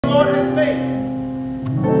Lord has made.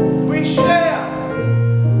 We shall.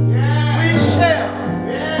 We shall.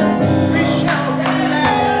 We shall be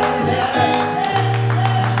glad.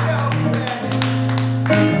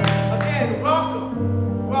 Again,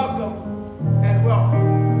 welcome, welcome, and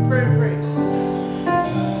welcome. Pray and praise.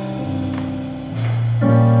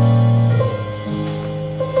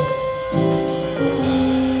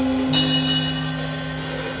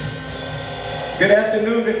 Good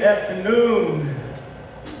afternoon, good afternoon.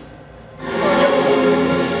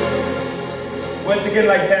 Once again,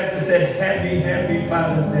 like Pastor said, happy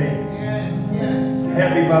Father's Day.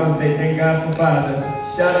 Happy Father's Day. Thank God for fathers.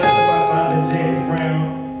 Shout out to my father, James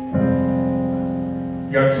Brown.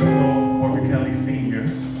 Yartulo Morgan Kelly Sr.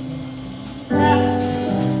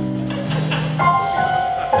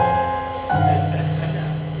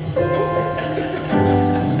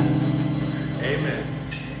 Amen.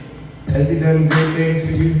 Has he done great things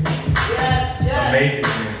for you? Amazing,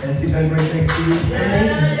 man. Has he done great things for you?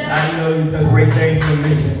 Amazing. I know he's done great things for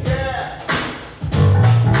me.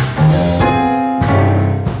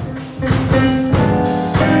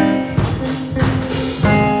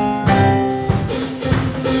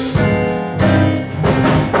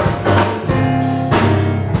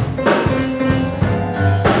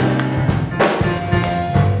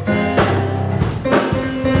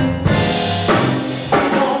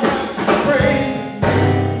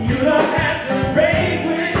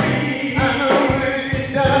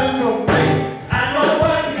 I know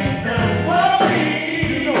what he's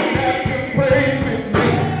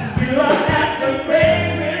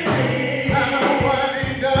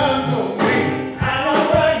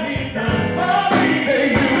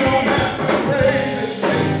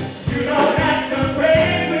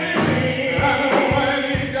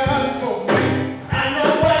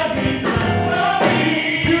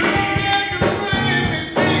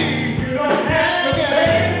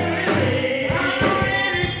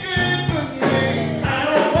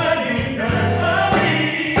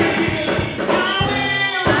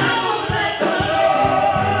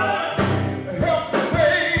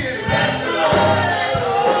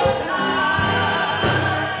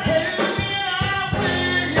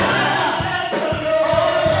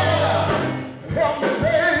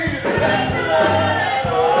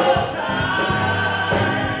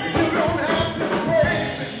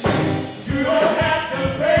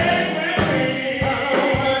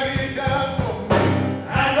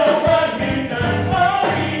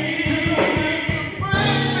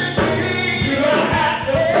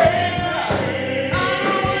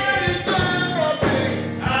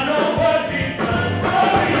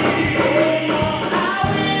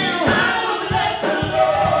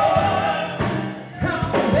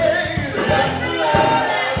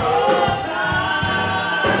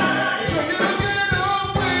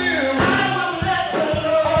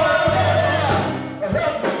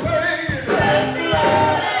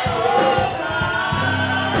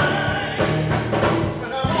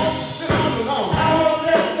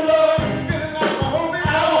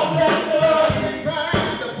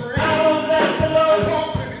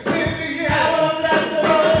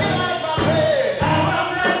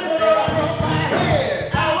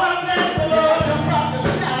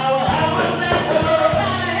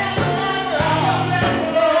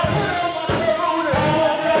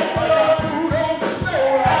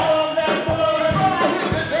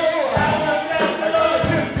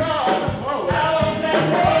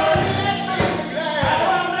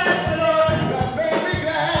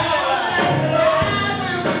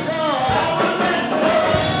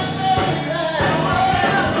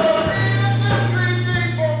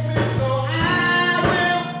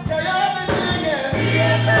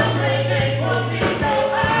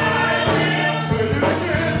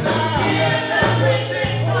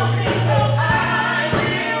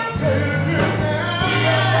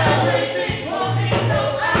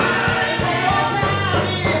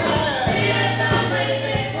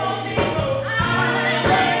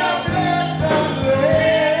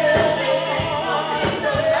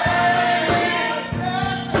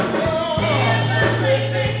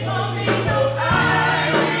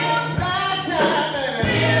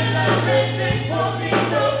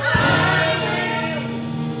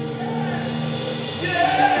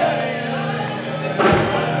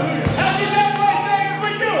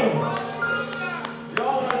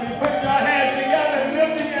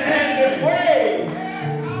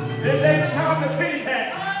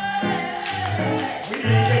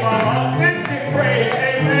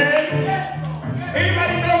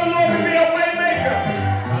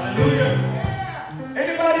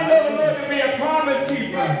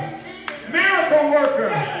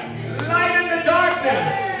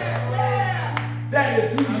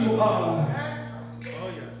you are.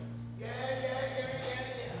 Oh, yes.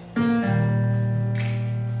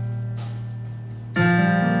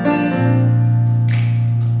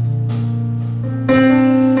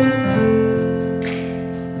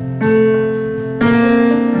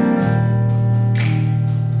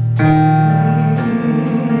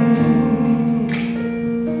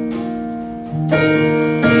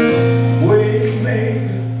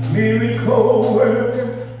 Miracle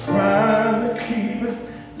worker, promise keeper,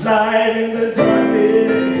 light in the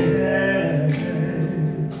darkness.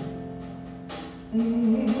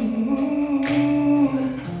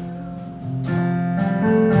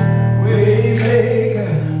 Waymaker,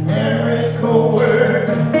 miracle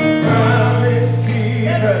worker, promise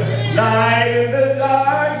keeper, light in the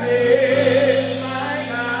darkness. My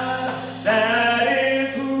God, that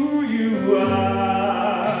is who you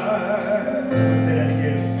are. Say that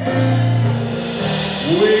again.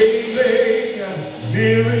 Waymaker,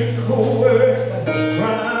 miracle worker,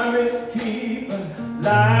 promise keeper,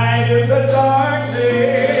 light in the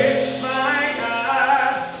darkness. My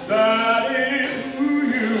God, that is who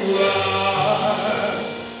you are.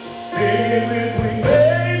 Sing it with me,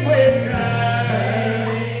 Waymaker,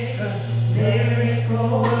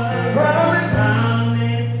 miracle worker,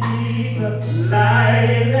 promise keeper, light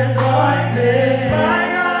in the darkness. My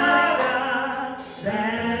God,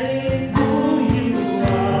 that is who you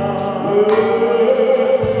are.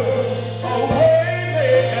 Oh,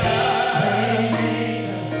 Waymaker,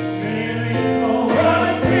 miracle,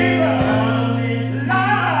 promise keeper,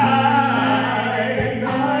 light in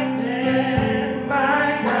darkness. My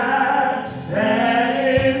God, that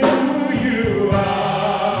is who you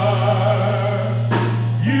are.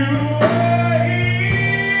 You are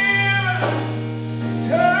here,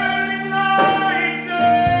 turning lives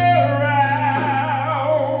around.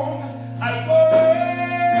 I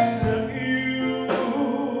worship you.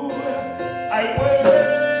 I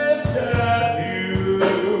worship you.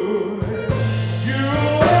 You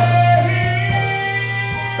are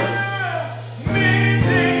here,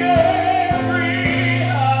 mending every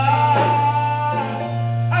heart.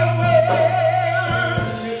 I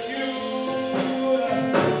worship you.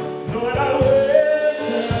 Lord, I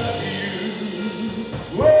worship you.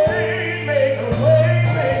 Waymaker,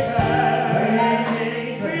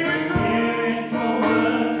 miracle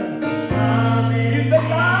worker, he's the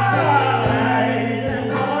light in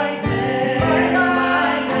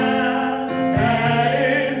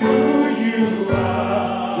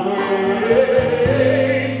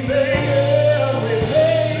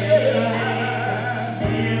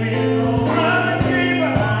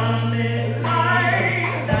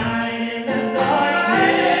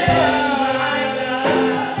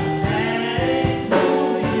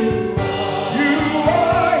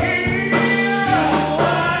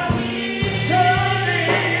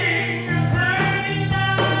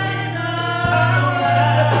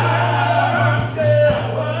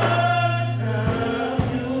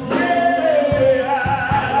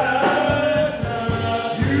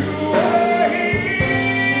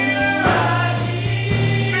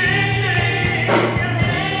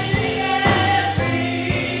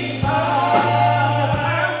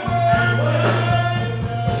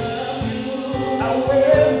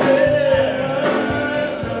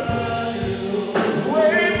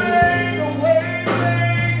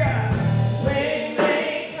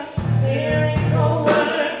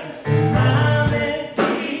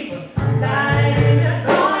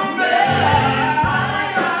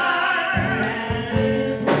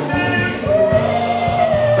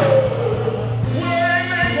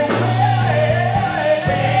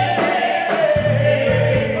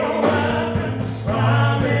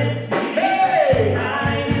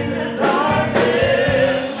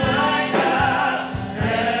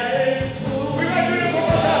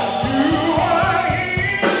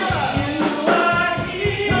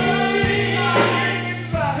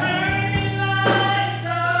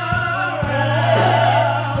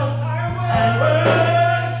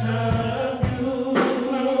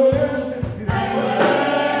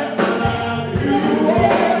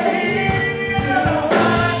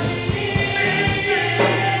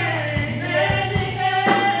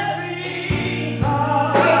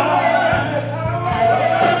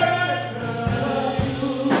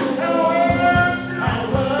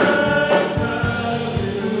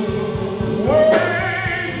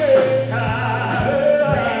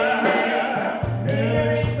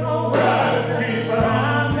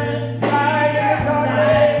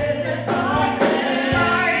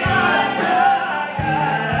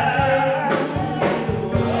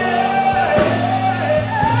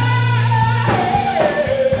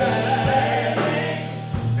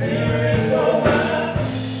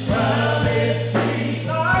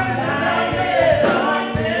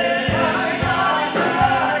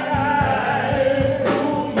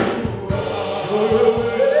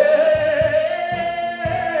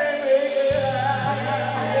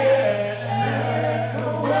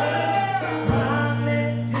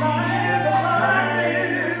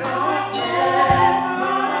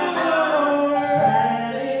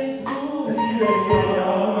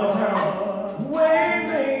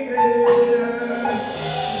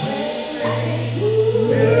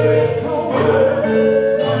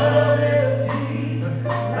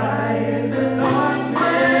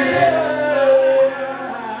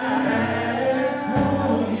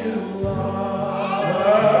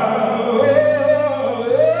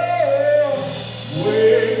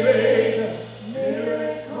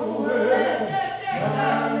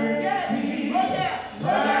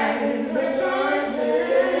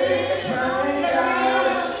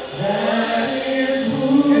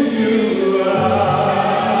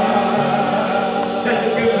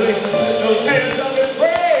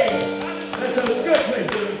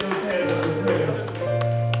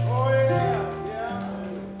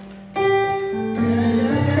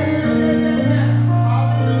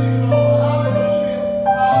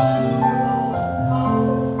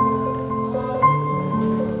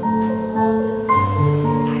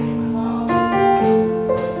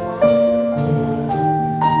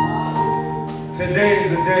Today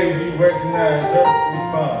is the day we recognize earthly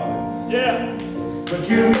fathers. Yeah. But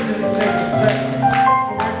can we just take a second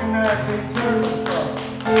to recognize the eternal Father?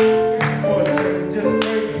 For a second, just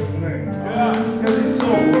praise his name. Yeah. Because he's so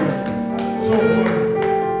worthy, so worthy,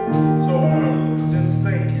 so marvelous. Just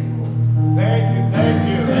thank you, Lord. Thank you. Thank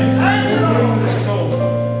you. Thank you, Lord. So,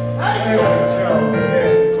 every child we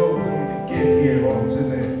had to go through to get here on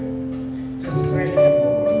today. Just thank you,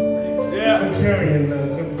 Lord, for carrying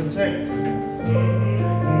us and protecting us.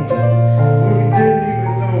 When we didn't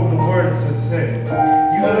even know the words to say,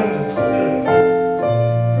 you understood us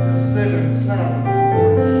to sit in silence and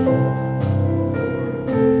worship.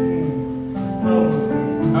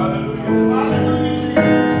 Hallelujah. Hallelujah.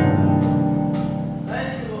 Thank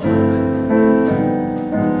you, Lord.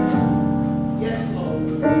 Yes, Lord.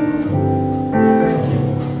 Thank you.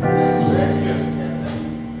 Thank you.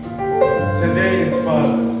 Today is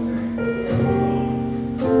Father's Day,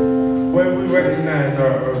 where we recognize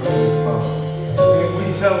our earthly fathers. And we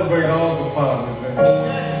celebrate all the fathers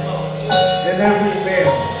and every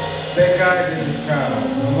man that guided the child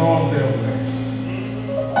along their way.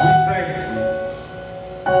 We thank you.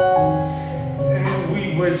 And we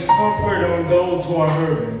wish comfort on those who are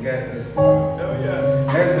hurting at this time. Oh,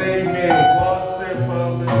 yeah. As they may have lost their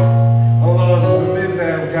fathers or lost the men that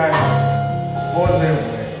have guided on their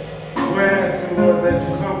way. We're asking, Lord, that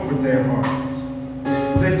you comfort their hearts,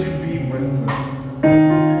 that you be with them,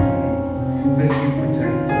 that you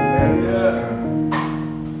protect them at this time.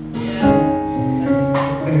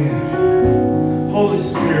 And Holy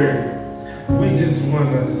Spirit, we just want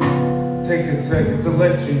to take a second to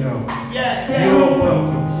let you know you are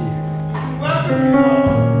welcome here. Welcome you all.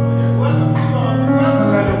 Welcome you all.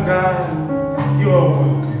 Son of God, you are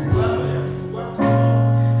welcome. Welcome.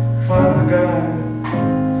 Father God,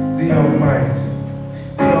 the Almighty,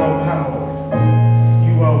 the All-Powerful,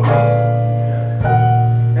 you are welcome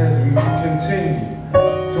as we continue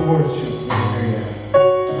to worship you here.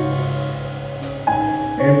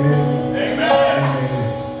 Amen. Amen.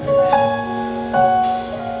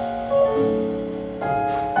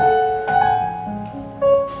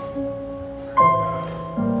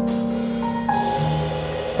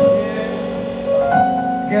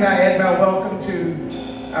 Again, I add my welcome to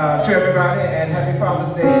everybody and happy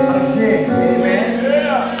Father's Day again. Amen.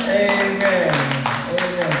 Amen. Amen.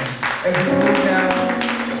 As we move now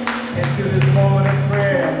into this moment of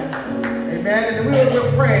prayer. Amen. And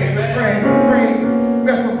we're praying. We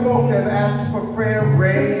got some folk that have asked for prayer.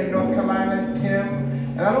 Ray in North Carolina, Tim.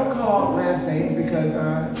 And I don't call out last names because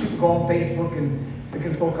people go on Facebook and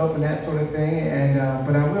looking folk up and that sort of thing. And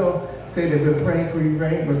but I will say that we're praying for you,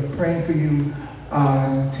 Ray. We're praying for you,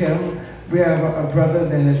 Tim. We have a brother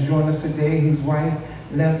that has joined us today whose wife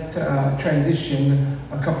left transition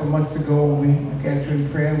a couple months ago. We got you in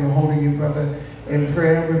prayer. We're holding you, brother, in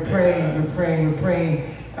prayer. We're praying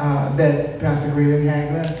that Pastor Graydon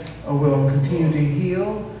Hagler will continue to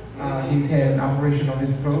heal. He's had an operation on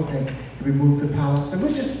his throat and removed the polyps. And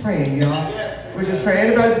we're just praying, y'all. We're just praying.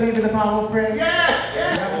 Anybody believe in the power of prayer?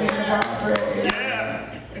 Anybody believe in the power of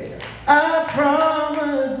prayer? I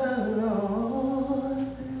promise the Lord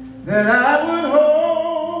that I would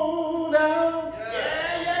hold out.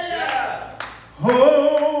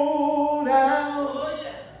 Hold out.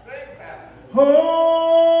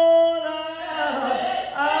 Hold out.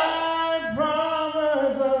 I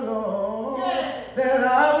promise the Lord that I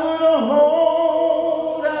would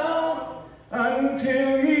hold out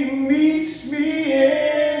until he meets me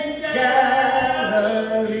in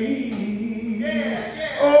Galilee.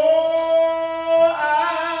 Oh, I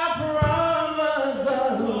promise the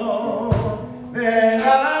Lord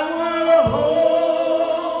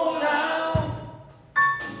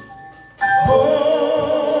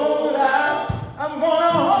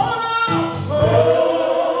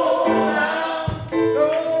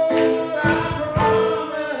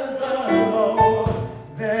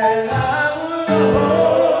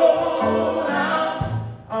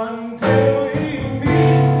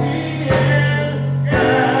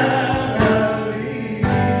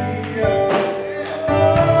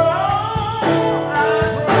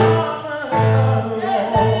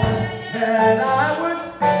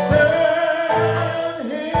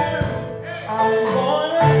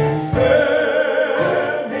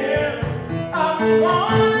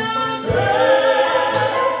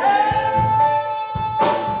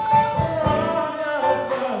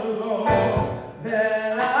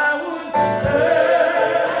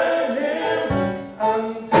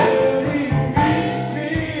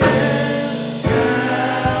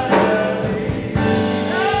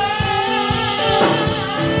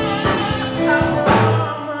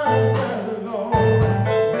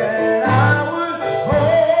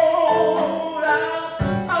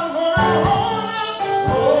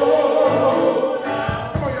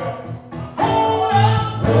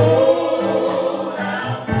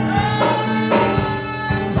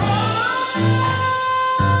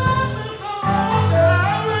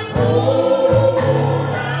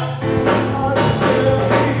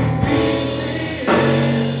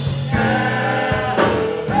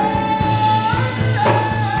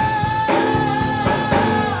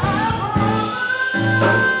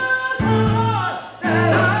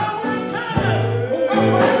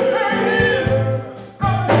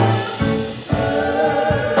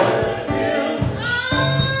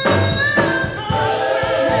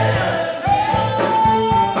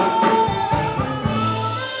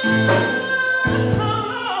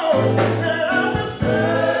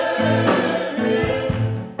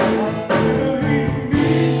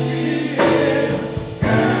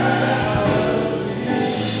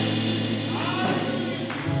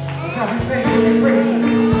God, we thank you and praise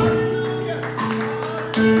you.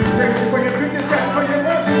 Thank you for your goodness and for your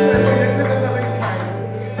mercies and for your tender loving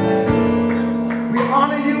kindness. We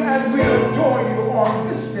honor you and we adore you on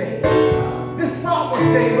this day. This Father's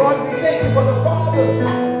Day, Lord, we thank you for the fathers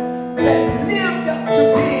that lived up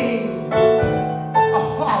to being a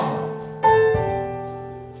father.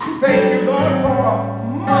 We thank you, Lord, for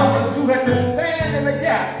mothers who had to stand in the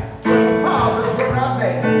gap when the fathers were not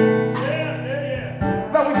there.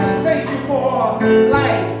 Lord, we just thank you for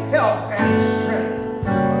life, health, and strength.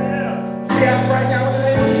 We ask right now in the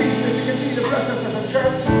name of Jesus that you continue to bless us as a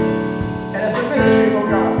church and as a ministry, oh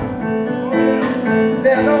God.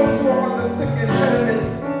 There are those who are on the sick and shut-in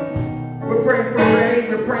list. We're praying for Ray,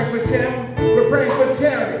 we're praying for Tim, we're praying for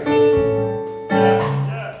Terry.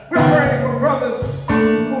 We're praying for brothers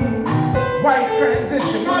who white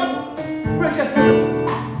transition. Lord, we're just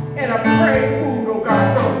in a praying mood, oh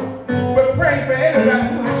God. So we're praying for everybody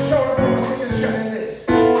who has showed up on the sick and shut-in list.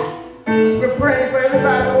 We're praying for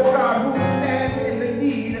everybody, oh God, who stand in the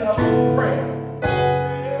need of prayer.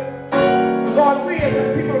 Lord, we as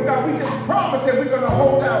the people of God, we just promise that we're going to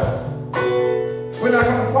hold out. We're not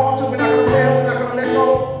going to falter, we're not going to fail, we're not going to let go,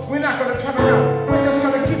 we're not going to turn around. We're just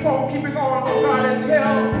going to keep on keeping on, oh God, until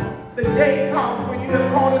the day comes when you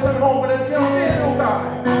have called us at home. But until then, oh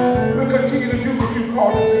God, we'll continue to do what you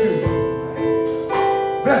called us to do.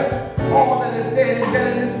 Bless all that is said and done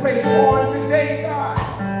in this place on today, God.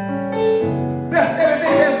 Bless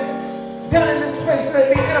everything that's done in this place.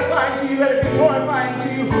 Let it be edifying to you, let it be glorifying to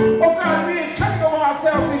you. Oh God, we are turning over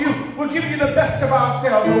ourselves to you. We'll give you the best of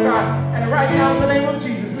ourselves, oh God. And right now, in the name of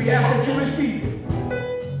Jesus, we ask that you receive it.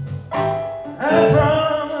 I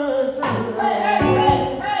promise that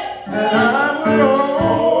I'm going to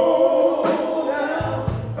hold out.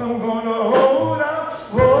 I'm going to hold out.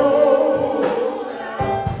 Hold out.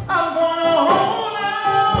 I'm going to hold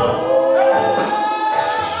out.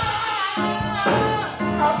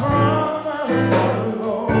 I promise the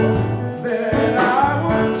Lord that I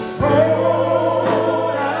would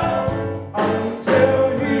hold out until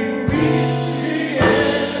he meets me in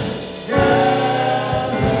Galilee.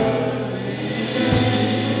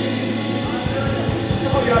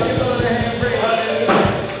 Come on, y'all, give the Lord a hand praise.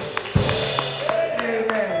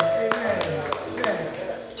 Amen. Amen.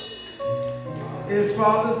 It is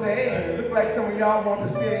Father's Day, and it looks like some of y'all want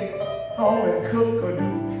to stay home and cook or do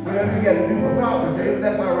whatever you got to do for Father's Day, but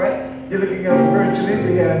that's all right. You're looking at us virtually.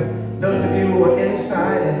 We have those of you who are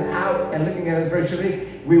inside and out and looking at us virtually.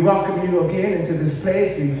 We welcome you again into this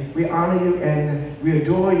place. We honor you and we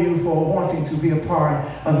adore you for wanting to be a part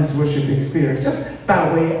of this worship experience. Just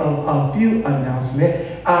by way of a few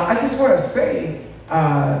announcements, I just want to say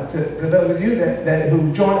to those of you that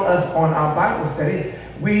who join us on our Bible study,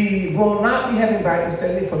 we will not be having Bible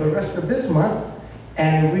study for the rest of this month,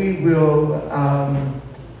 and we will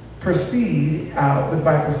proceed with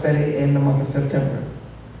Bible study in the month of September.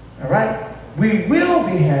 All right? We will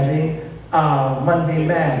be having Monday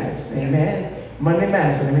Matters. Amen? Monday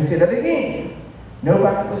Matters. So let me say that again. No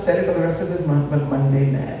Bible study for the rest of this month, but Monday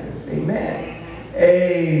Matters. Amen?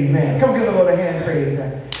 Amen. Come give the Lord a hand praise.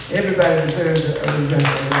 Everybody deserves a okay.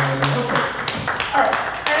 All right.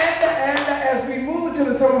 And as we move to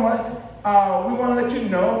the summer months, we want to let you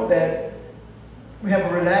know that we have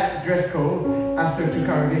a relaxed dress code. I serve two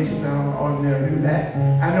congregations, so I'm ordinarily relaxed.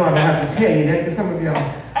 I know I don't have to tell you that because some of y'all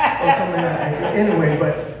are coming anyway,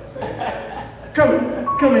 but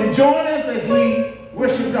come and join us as we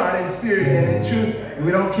worship God in spirit and in truth. And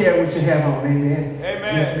we don't care what you have on, amen?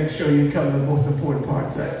 Amen. Just make sure you cover the most important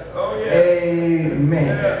parts of it. Oh, yeah. Amen.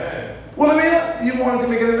 Yeah. Well, Amina, you wanted to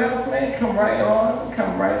make an announcement? Come right on.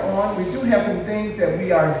 Come right on. We do have some things that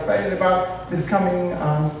we are excited about this coming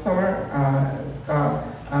summer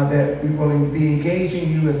that we will be engaging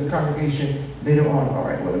you as a congregation later on. All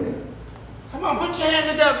right, what Amina? Come on, put your hands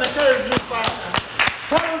together and encourage you, Father.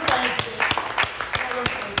 Tell them thank you.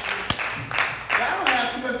 I don't have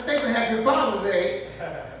too much to say for Happy Father's Day.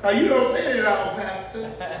 You don't say it all, Pastor.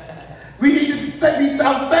 We need to be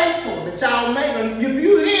I'm thankful that y'all made it. If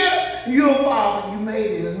you're here, you're a father, you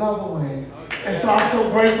made it another way. And so I'm so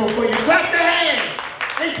grateful for you. Clap your hands.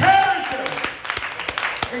 Encourage them.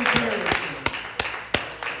 Encourage them.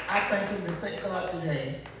 I thank him and thank God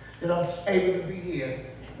today that I'm able to be here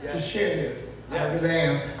to share this. I really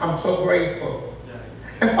am. I'm so grateful.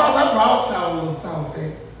 And Father, I brought y'all a little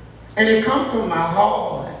something. And it comes from my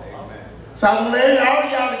heart. So I'm going to let all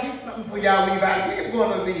of y'all to get something for y'all leave out. We're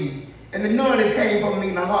going to leave. And the knowing it came from me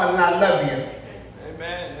in the heart, and I love you.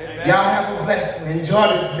 Amen. Amen. Y'all have a blessed one. Enjoy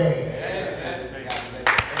this day. Amen.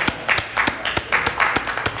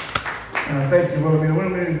 Thank you, Wilhelmina.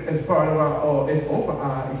 Wilhelmina is part of our, it's over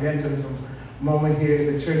our evangelism moment here at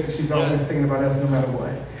the church. She's always thinking about us no matter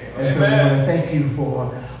what. And so we want to thank you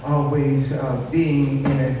for always being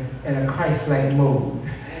in a Christ-like mode.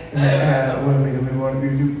 We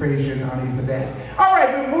do praise you and honor you for that. All right,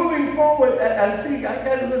 we're moving forward. And see, I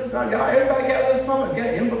got a little song. Y'all, everybody got a little song. Got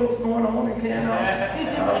envelopes going on and can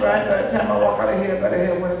on. All right, by the time I walk out of here, I better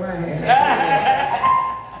have one in my hand.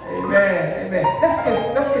 Amen, amen.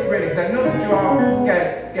 Let's get ready, because I know that you all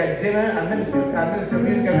got dinner. Minister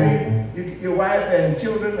Music, I know your wife and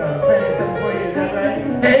children are planning something for you. Is that right?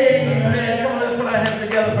 Amen. Come on, let's put our hands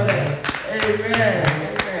together for that. Amen,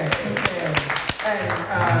 amen, amen. And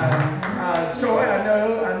Troy, I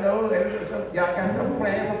know y'all got something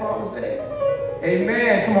planned for Father's Day.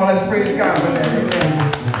 Amen. Come on, let's praise God for that. Amen.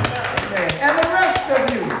 Amen. And the rest of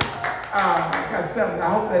you. I got something. I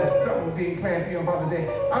hope there's something being planned for you on Father's Day.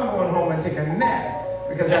 I'm going home and take a nap,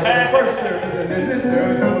 because after the first service and then this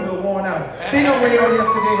service, I'm a little worn out. Being on radio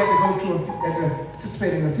yesterday, had to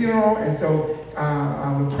participate in a funeral, and so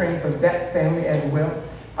we're praying for that family as well.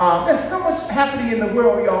 There's so much happening in the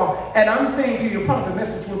world, y'all, and I'm saying to you, part of the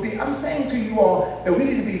message will be, I'm saying to you all that we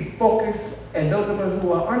need to be focused, and those of us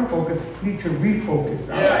who are unfocused need to refocus,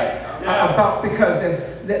 all right? Because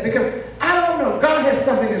I don't know, God has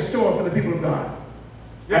something in store for the people of God.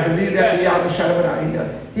 I believe that beyond a shadow of a doubt he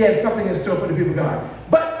does. He has something in store for the people of God.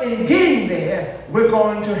 But in getting there, we're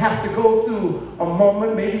going to have to go through a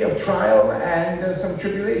moment maybe of trial and some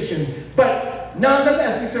tribulation. But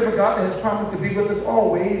nonetheless, we serve a God that has promised to be with us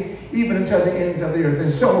always, even until the ends of the earth.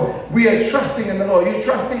 And so we are trusting in the Lord. You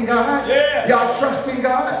trusting God? Yeah. Y'all trusting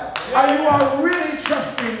God? Yeah. You are really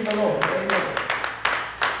trusting the Lord. Amen.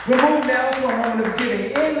 We'll move now to a moment of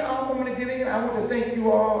giving. In our moment of giving, I want to thank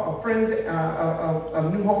you all, friends of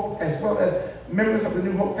New Hope, as well as members of the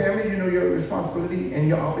New Hope family. You know your responsibility and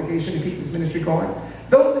your obligation to keep this ministry going.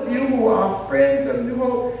 Those of you who are friends of New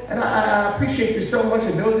Hope, and I appreciate you so much,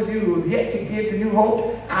 and those of you who have yet to give to New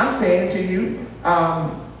Hope, I'm saying to you,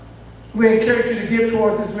 we encourage you to give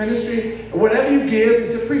towards this ministry. Whatever you give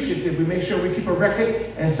is appreciative. We make sure we keep a record,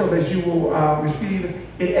 and so that you will receive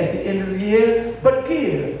it at the end of the year. But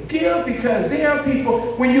give because there are people,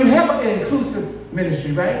 when you have an inclusive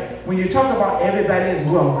ministry, right? When you talk about everybody is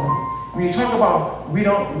welcome, when you talk about we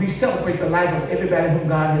celebrate the life of everybody whom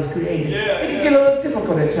God has created, it can get a little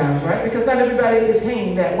difficult at times, right? Because not everybody is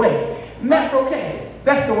hanging that way. And that's okay.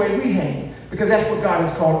 That's the way we hang, because that's what God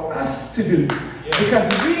has called us to do. Because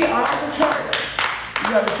we are the church.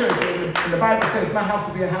 We are the church. And the Bible says, my house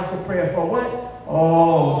will be a house of prayer for what?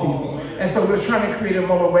 All people. And so we're trying to create a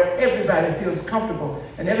moment where everybody feels comfortable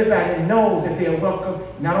and everybody knows that they are welcome.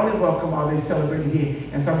 Not only welcome, are they celebrated here.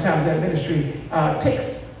 And sometimes that ministry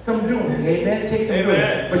takes some doing. Amen? It takes some doing.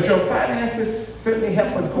 But your finances certainly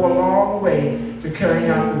help us go a long way to carrying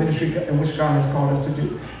out the ministry in which God has called us to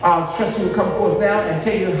do. Trust will come forth now and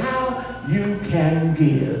tell you how you can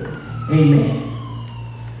give. Amen.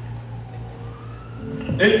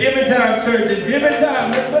 It's giving time, church. It's giving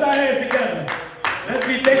time. Let's put our hands together. Let's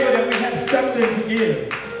be thankful that we have something to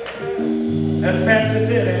give. As Pastor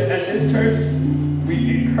said, at this church, we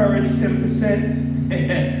encourage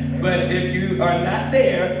 10%. But if you are not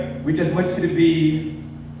there, we just want you to be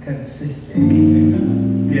consistent.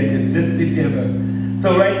 Be a consistent giver.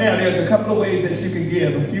 So right now, there's a couple of ways that you can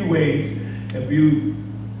give. A few ways. If you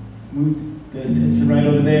move the attention right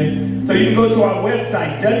over there. So you can go to our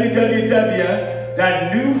website,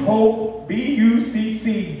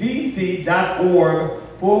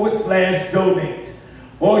 www.newhopebUCCDC.org/donate.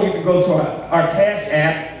 Or you can go to our Cash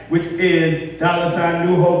App, which is $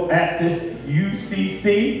 New Hope Baptist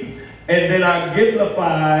UCC. And then our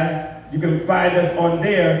Givelify, you can find us on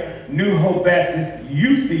there, New Hope Baptist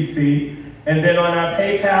UCC. And then on our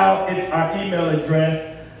PayPal, it's our email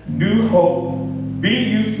address,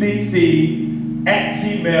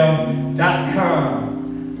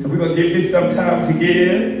 newhopebucc@gmail.com. So we're going to give you some time to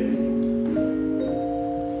give.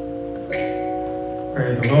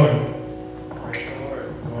 Praise the Lord.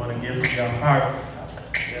 We want to give from your hearts.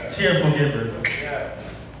 Cheerful givers.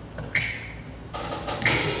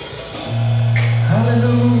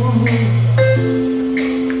 Hallelujah.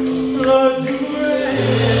 Lord, you reign.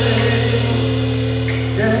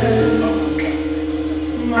 Yeah.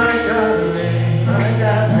 My God reign. My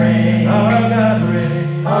God reign. Our God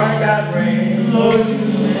reign. Our God reign. Lord, you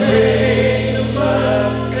reign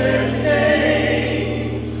above every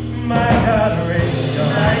name. My God reign.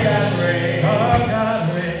 My God reign. Our God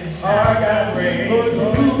reign. Our God reign. Lord,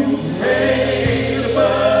 you reign.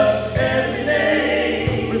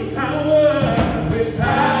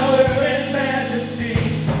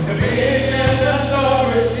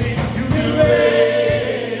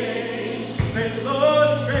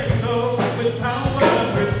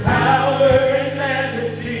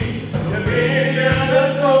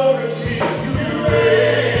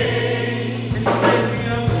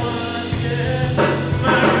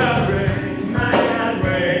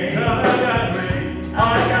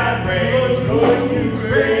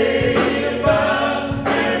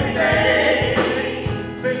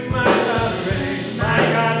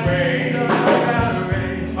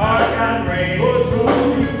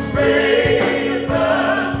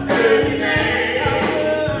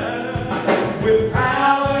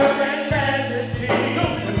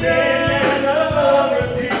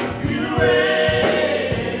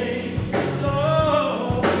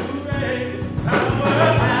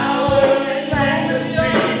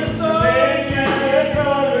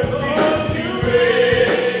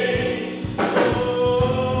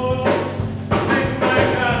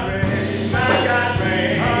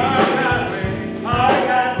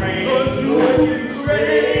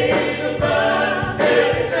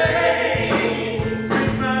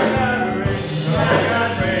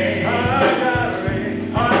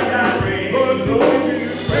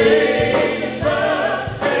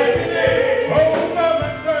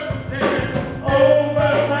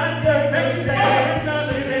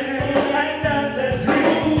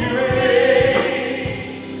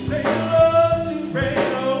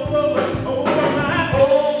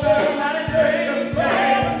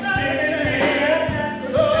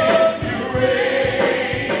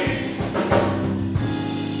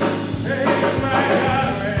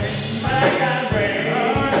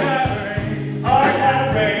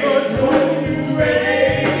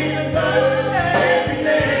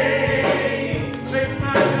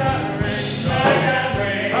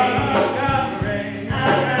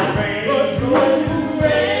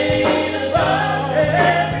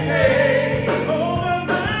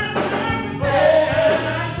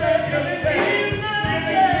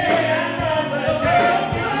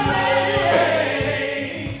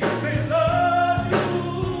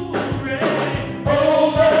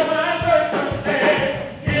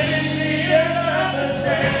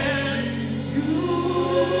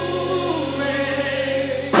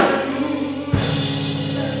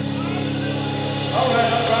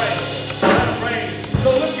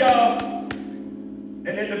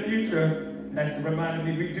 Pastor reminded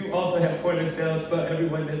me, we do also have point of sales for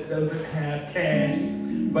everyone that doesn't have cash.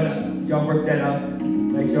 But y'all work that out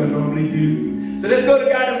like y'all normally do. So let's go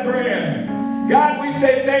to God in prayer. God, we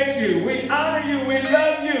say thank you. We honor you. We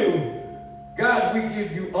love you. God, we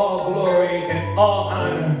give you all glory and all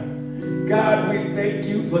honor. God, we thank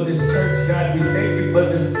you for this church. God, we thank you for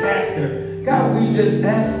this pastor. God, we just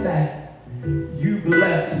ask that you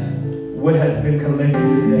bless what has been collected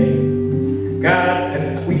today. God,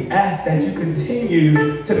 and we ask that you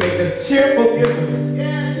continue to make us cheerful givers.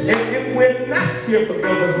 And if we're not cheerful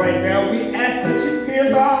givers right now, we ask that you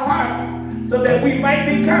pierce our hearts so that we might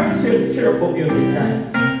become cheerful givers,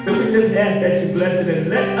 God. So we just ask that you bless it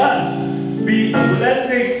and let us be a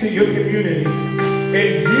blessing to your community.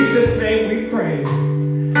 In Jesus' name we pray.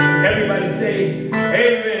 And everybody say,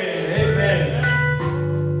 amen, amen.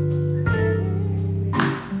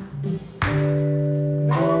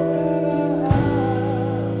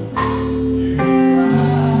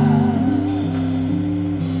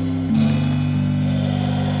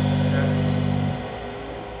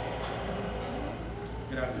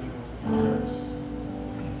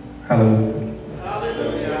 Hallelujah.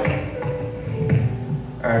 Hallelujah.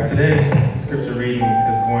 All right, today's scripture reading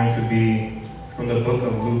is going to be from the book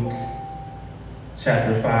of Luke,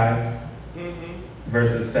 chapter 5,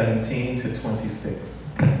 verses 17 to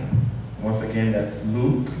 26. Once again, that's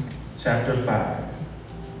Luke, chapter 5,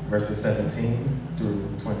 verses 17 through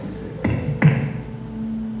 26.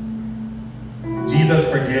 Jesus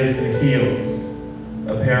forgives and heals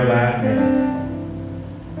a paralyzed man.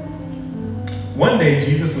 One day,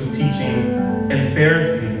 Jesus was teaching, and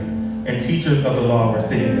Pharisees and teachers of the law were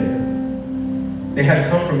sitting there. They had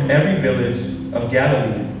come from every village of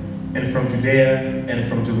Galilee, and from Judea, and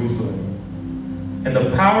from Jerusalem. And the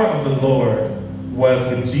power of the Lord was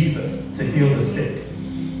with Jesus to heal the sick.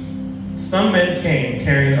 Some men came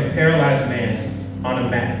carrying a paralyzed man on a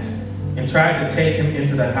mat, and tried to take him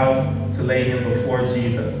into the house to lay him before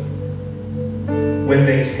Jesus. When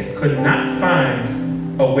they could not find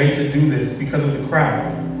a way to do this because of the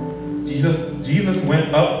crowd, Jesus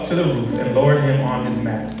went up to the roof and lowered him on his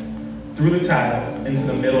mat through the tiles into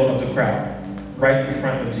the middle of the crowd, right in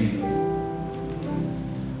front of Jesus.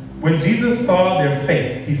 When Jesus saw their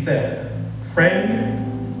faith, he said,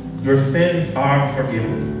 "Friend, your sins are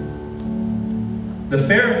forgiven." The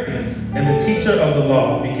Pharisees and the teacher of the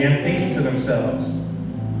law began thinking to themselves,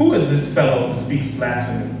 Who is this fellow who speaks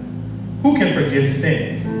blasphemy? Who can forgive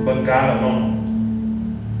sins but God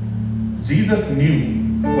alone? Jesus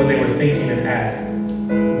knew what they were thinking and asked,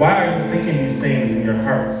 "Why are you thinking these things in your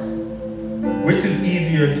hearts? Which is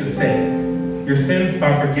easier to say, 'Your sins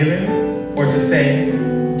are forgiven,' or to say,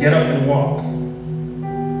 'Get up and walk'?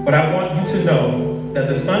 But I want you to know that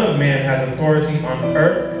the Son of Man has authority on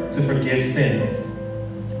earth to forgive sins."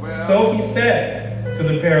 So he said to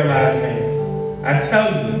the paralyzed man, "I tell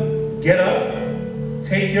you, get up,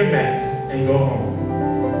 take your mat, and go home."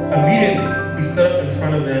 Immediately, he stood up in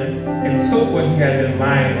front of them and took what he had been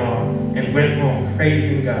lying on and went home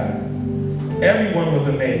praising God. Everyone was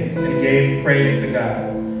amazed and gave praise to God.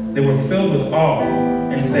 They were filled with awe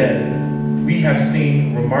and said, "We have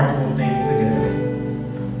seen remarkable things together."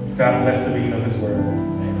 God bless the reading of his word.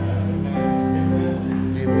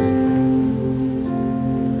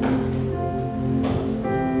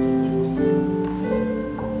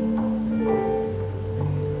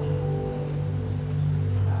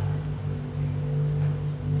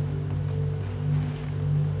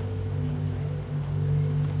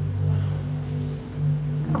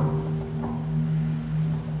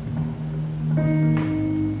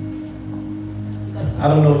 I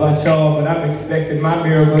don't know about y'all, but I'm expecting my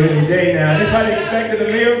miracle any day now. Anybody expecting a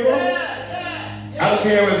miracle? I don't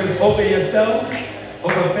care if it's over yourself,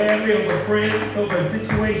 over family, over friends, over a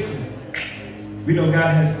situation. We know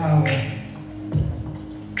God has power.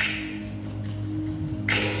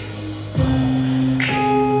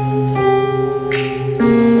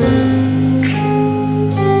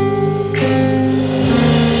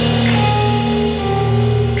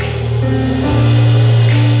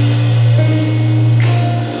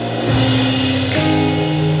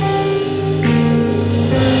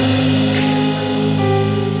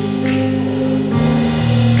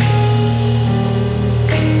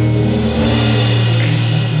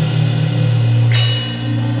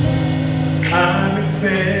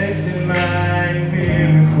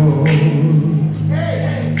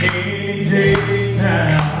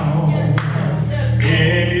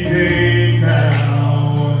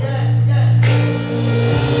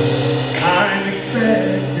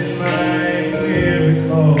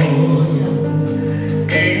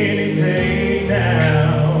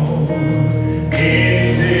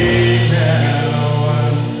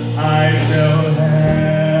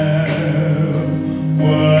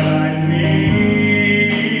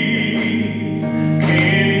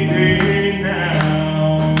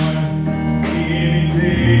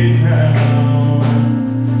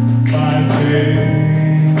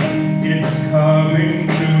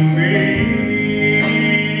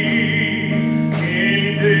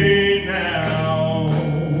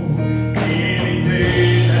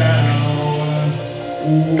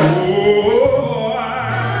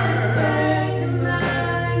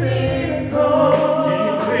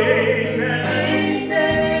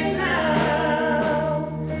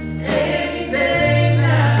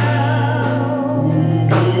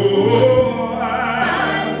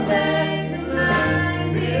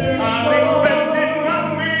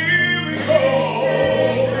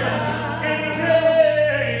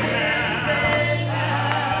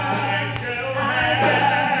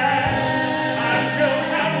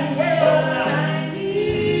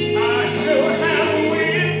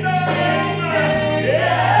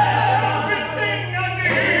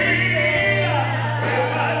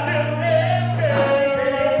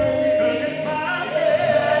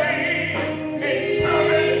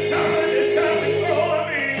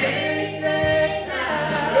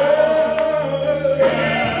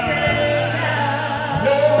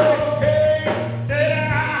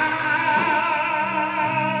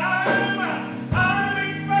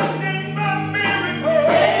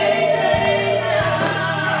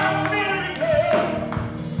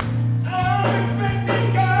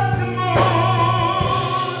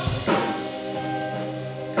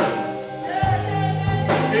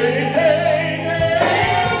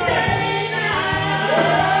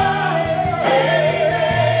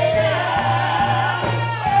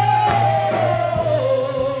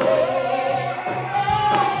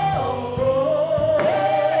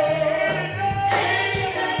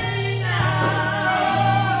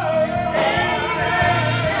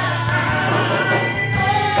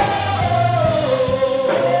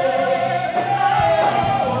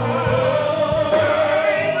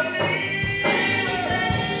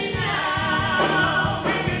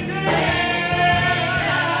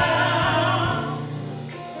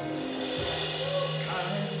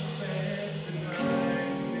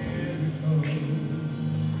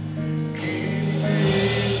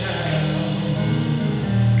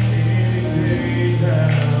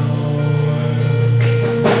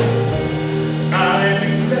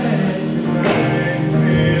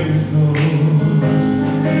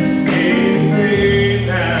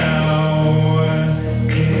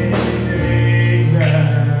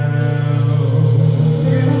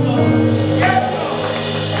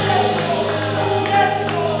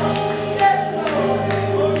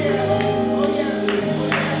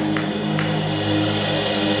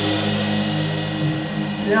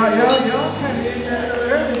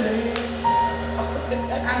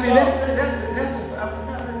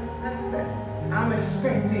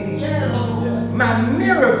 expecting my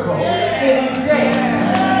miracle any day.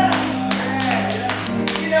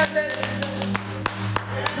 You know,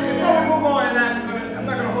 before we move on, and I'm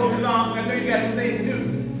not going to hold you long, because I know you got some things to do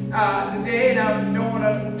today, and I don't want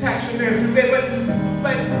to tax your nerves too bit, but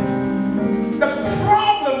the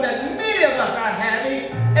problem that many of us are having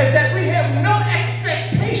is that we have no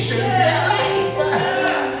expectations in life.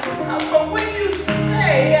 But when you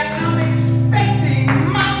say, I'm expecting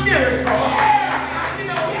my miracle,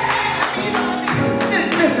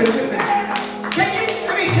 listen.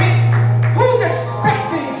 Who's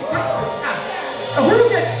expecting something?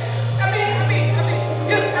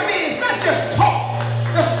 It's not just talk.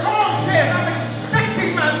 The song says, I'm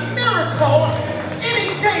expecting my miracle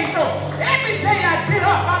any day. So every day I get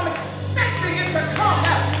up, I'm expecting it to come.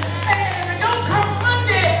 And if it don't come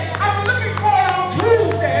Monday, I'm looking for it on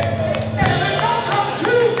Tuesday. And if it don't come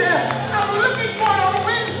Tuesday, I'm looking for it on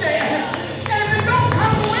Wednesday. And if it don't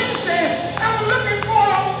come Wednesday, I'm looking for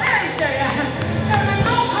it on Thursday. And if it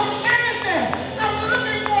don't come Thursday, I'm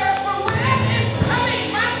looking for it. But whenever it's coming,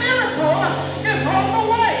 my miracle is on the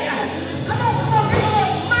way. Come on, give it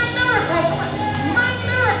up. My miracle.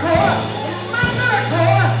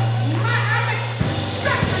 I'm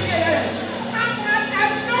expecting it. I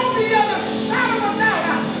know beyond a shadow of a doubt,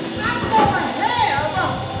 I'm going to have.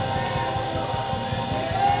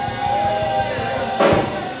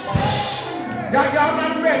 Y'all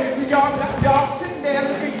not ready. See, y'all sitting there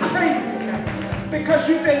looking crazy because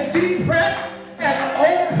you've been depressed and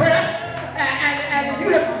oppressed and you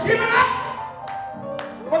have given up.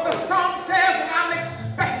 But the song says, I'm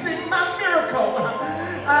expecting my miracle.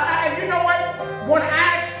 And you know what? When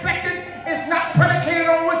I expect it, it's not predicated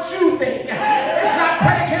on what you think. It's not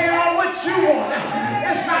predicated on what you want.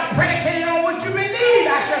 It's not predicated on what you believe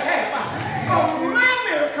I should have. But my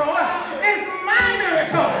miracle is my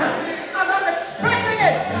miracle. And I'm expecting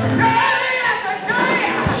it day after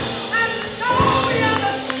day. I know beyond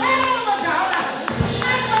the shadow of a doubt,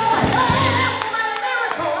 I'm going to have my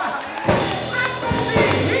miracle. I'm going to be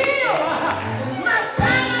healed. My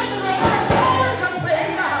finances are going to go into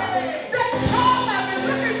place. That job I've been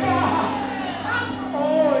looking for.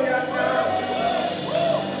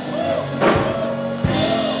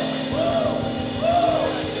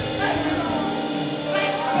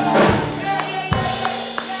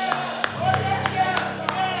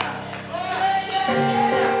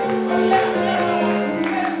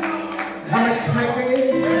 I'm expecting it.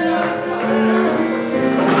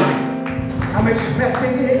 I'm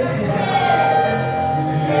expecting it.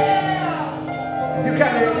 You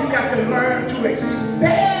got to learn to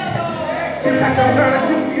expect. You got to learn.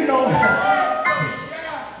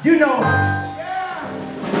 You know.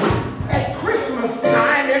 At Christmas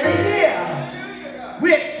time every year,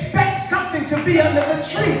 we expect something to be under the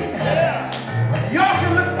tree. Y'all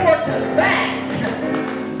can look forward to that.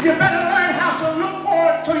 You better learn how to look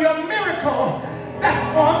forward to your miracle that's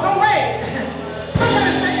on the way.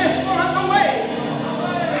 Somebody say it's on the way.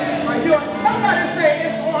 Somebody say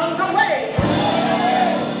it's on the way.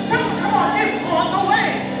 Come on, it's on the way.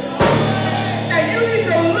 And you need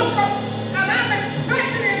to look up, and I'm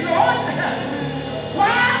expecting it, Lord.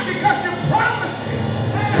 Why? Because you promised it.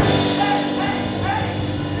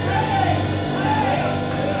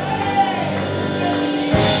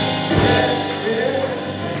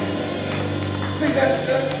 See that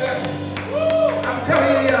I'm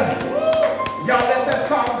telling you, y'all let that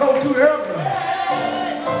song go too early.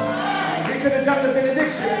 We could have done the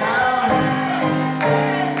benediction.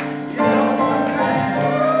 Sometimes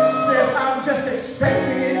it says I'm just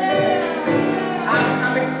expecting it.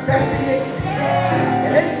 I'm expecting it.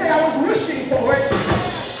 And they say I was wishing for it.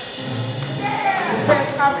 It says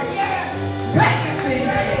I'm expecting it.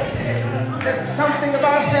 There's something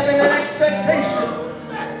about having an expectation.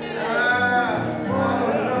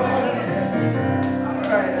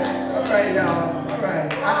 All right, y'all. All right.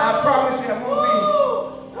 I promise you I won't be,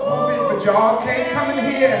 but y'all can't come in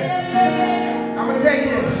here. I'm going to tell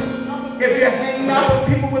you, if you're hanging out with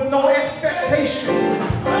people with no expectations,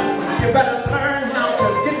 you better learn how to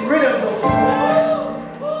get rid of those people.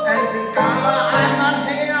 And I'm not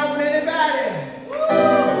hanging out with anybody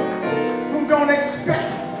who don't expect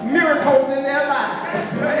miracles in their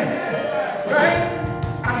lives. Right?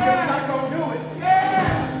 I'm just not going to do it.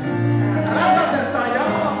 And I love that song,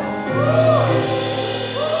 y'all.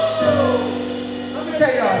 Let me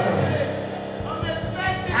tell y'all something.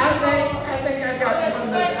 I think I got one of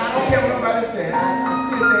the, I don't care what nobody says, I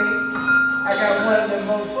still think I got one of the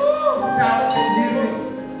most talented music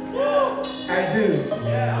I do.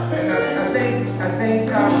 And I thank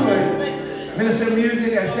God for Minister of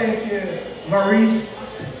Music. I thank you,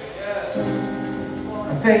 Maurice.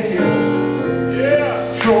 thank you,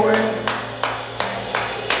 Troy.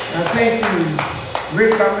 I thank you,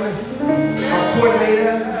 Rick, our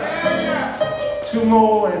coordinator,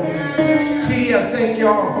 Tumo, and T. I thank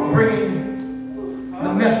y'all for bringing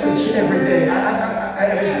the message every day.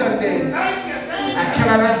 Every Sunday. I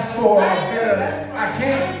cannot ask for better. I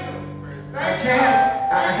can't.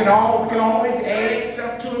 We can always add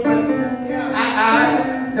stuff to it, but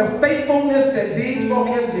the faithfulness that these folk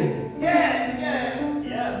have given.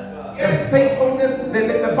 The faithfulness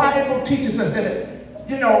that the Bible teaches us that,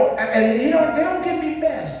 they don't give me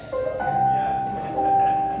mess.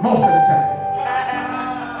 Most of the time.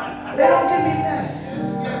 They don't give me mess.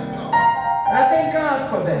 And I thank God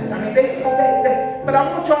for that. I mean, but I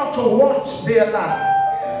want y'all to watch their lives.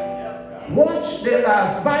 Watch their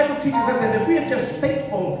lives. The Bible teaches us that if we are just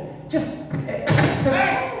faithful, just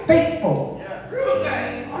faithful.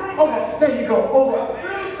 There you go.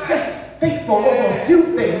 Just faithful over a few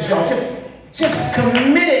things, y'all. Just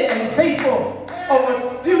committed and faithful over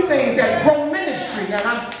a few things that grow ministry.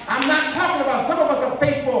 Now, I'm not talking about some of us are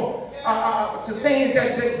faithful to things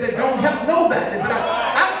that don't help nobody, but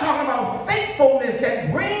I'm talking about faithfulness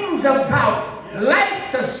that brings about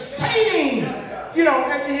life-sustaining.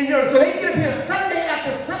 So they get up here Sunday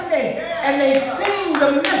after Sunday and they sing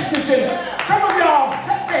the message, and some of y'all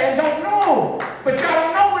sit there and don't know, but y'all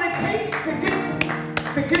don't know what it takes to get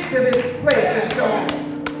to this place. And so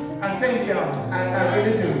I thank y'all. I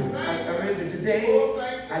really do. I really do. Today,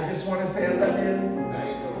 I just want to say I love you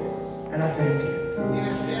and I thank you.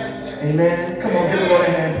 Amen. Come on, give the Lord a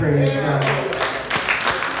hand, praise God.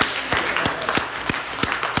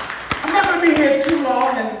 I'm not going to be here too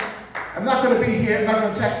long, and I'm not going to be here. I'm not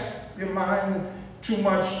going to tax your mind too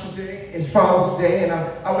much today. It's Father's Day, and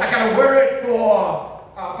I got a word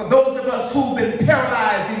for those of us who've been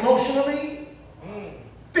paralyzed emotionally,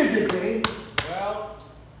 physically,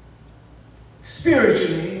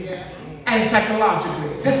 spiritually, and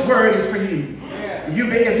psychologically. This word is for you.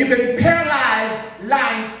 If you've been paralyzed,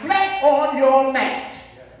 lying flat on your mat,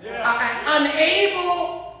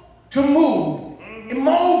 unable to move,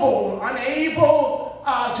 immobile, unable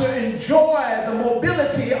to enjoy the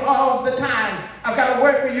mobility of the time. I've got a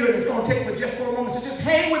word for you, and it's going to take me just for a moment, so just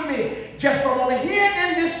hang with me just for a moment. Here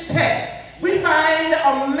in this text, we find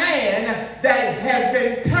a man that has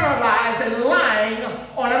been paralyzed and lying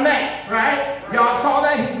on a mat, right? Y'all saw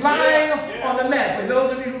that? He's lying on the mat. For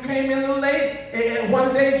those of you who came in a little late,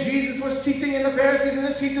 one day Jesus was teaching, and the Pharisees and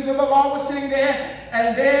the teachers of the law were sitting there,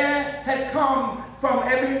 and there had come from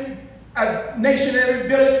every nation, every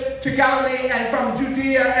village to Galilee, and from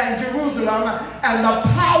Judea and Jerusalem, and the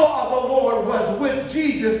power of the Lord was with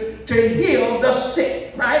Jesus to heal the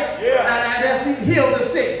sick, right? And as he healed the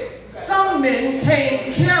sick, some men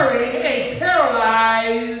came carrying a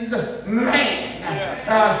paralyzed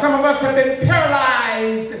man. Some of us have been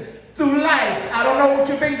paralyzed through life. I don't know what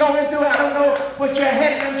you've been going through. I don't know what you're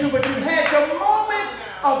heading into, but you've had your moment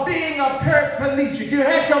of being a paraplegic. You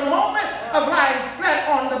had your moment of lying flat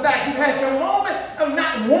on the back. You had your moment of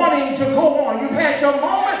not wanting to go on. You had your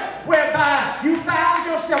moment whereby you found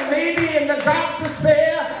yourself maybe in the dark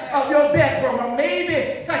despair of your bedroom, or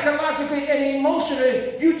maybe psychologically and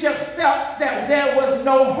emotionally you just felt that there was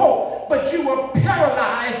no hope, but you were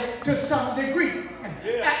paralyzed to some degree.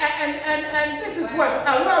 And this is what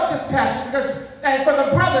I love this passage, because, and for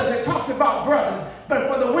the brothers, it talks about brothers,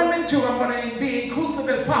 but for the women too, I'm going to be inclusive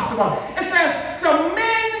as possible. It says, some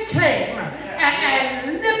men came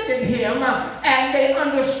and lifted him, and they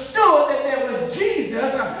understood that there was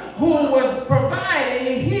Jesus who was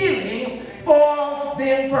providing healing for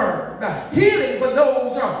the infirm, healing for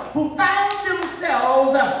those who found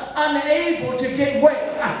themselves unable to get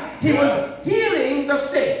well. He was healing the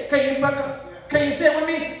sick. Can you say it with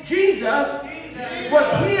me? Jesus was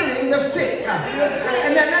healing the sick.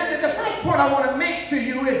 And then the first point I want to make to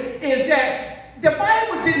you is that the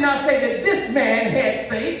Bible did not say that this man had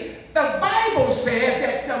faith. The Bible says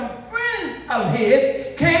that some friends of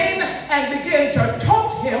his came and began to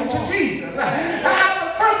tote him to Jesus.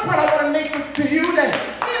 The first point I want to make to you that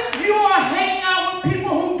if you are hanging out with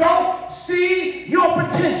people who don't see your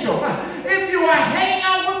potential, if you are hanging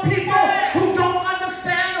out with people who don't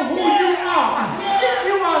understand who you are, if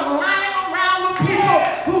you are lying around with people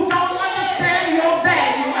who don't understand your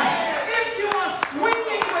value, if you are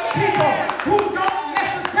swinging with people who don't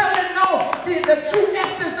necessarily know the true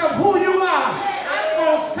essence of who you are, I'm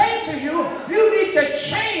going to say to you, you need to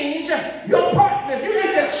change your partner. You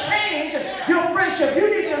need to change your friendship. You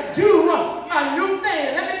need to do a new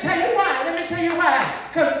thing. Let me tell you why.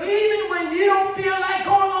 Because even when you don't feel like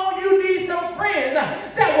going on, you need some friends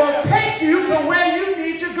that will take you to where you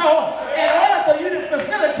need to go in order for you to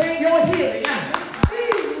facilitate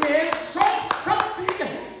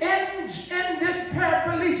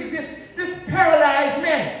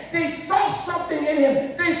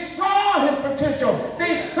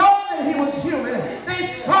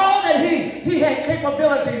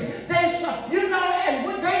capabilities. And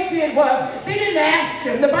what they did was, they didn't ask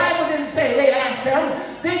him. The Bible didn't say they asked him.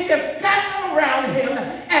 They just gathered around him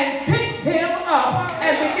and picked him up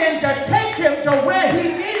and began to take him to where he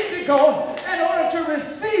needed to go in order to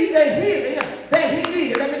receive the healing that he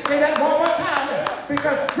needed. Let me say that one more time.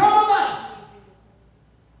 Because some of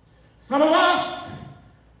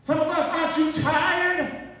us, aren't you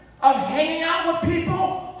tired of hanging out with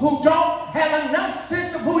people who don't have enough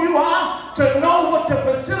sense of who you are to know what to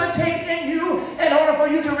facilitate in you in order for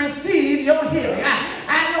you to receive your healing?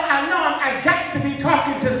 I know I've got to be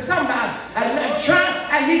talking to somebody.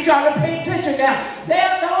 I need y'all to pay attention now. There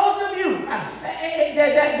are those of you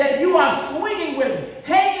that you are swinging with,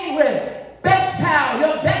 hanging with, best pal,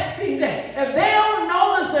 your besties, and they don't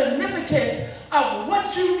know the significance of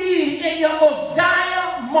what you need in your most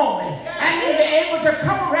dire moment. And they be able to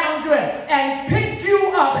come around you and pick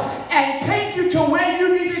you up and take you to where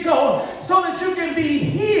you need to go so that you can be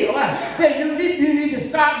healed. Then you need to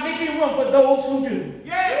start making room for those who do.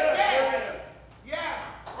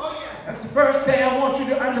 That's the first thing I want you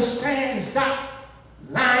to understand. Stop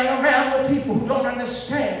lying around with people who don't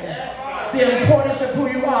understand the importance of who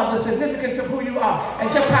you are, the significance of who you are, and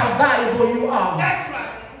just how valuable you are.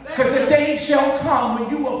 Because the day shall come when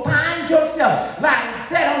you will find yourself lying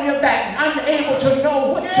flat on your back and unable to know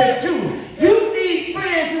what to do. You need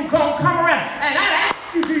friends who come around and not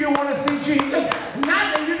ask you, do you want to see Jesus?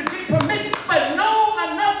 Not for you to get permission, but know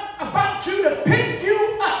enough about you to pick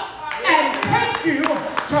you up and take you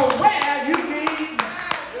to where you need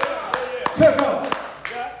to go.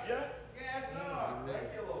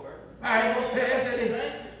 The Bible says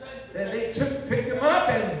that they picked him up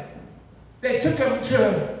and they took him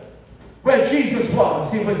to where Jesus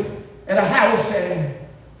was. He was at a house, and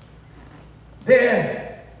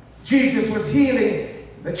there Jesus was healing.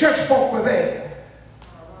 The church folk were there.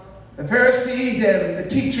 The Pharisees and the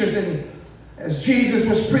teachers, and as Jesus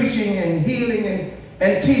was preaching and healing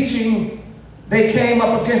and teaching, they came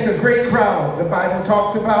up against a great crowd. The Bible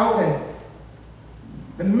talks about it.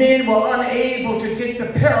 The men were unable to get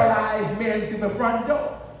the paralyzed men through the front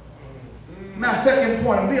door. My second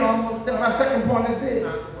point, my second point is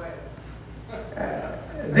this.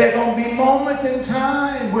 There are going to be moments in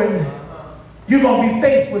time when you're going to be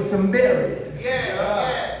faced with some barriers.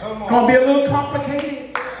 It's going to be a little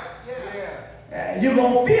complicated. You're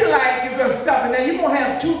going to feel like you're going to stop. And then you're going to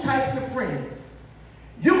have two types of friends.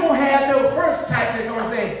 You're going to have the first type that's going to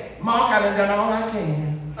say, Mark, I done all I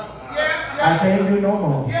can. I can't do no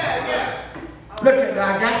more. Look,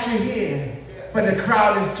 I got you here, but the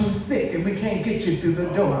crowd is too thick and we can't get you through the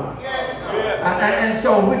door. And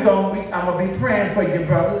so I'm going to be praying for you,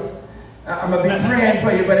 brothers. I'm going to be praying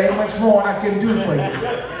for you, but ain't much more I can do for you.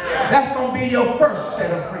 That's going to be your first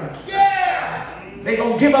set of friends. They're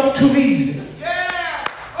going to give up too easy.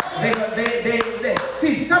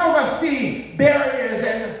 See, some of us see barriers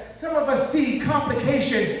and some of us see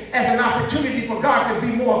complication as an opportunity for God to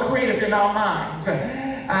be more creative in our minds.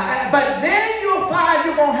 But then you'll find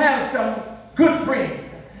you're going to have some good friends.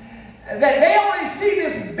 That they only see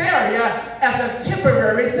this barrier as a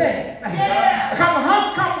temporary thing.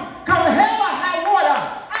 Come hell or high water,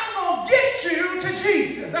 I'm going to get you to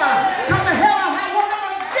Jesus. Come to hell or high water, I'm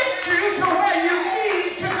going to get you to where you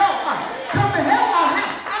need to go. Come to hell or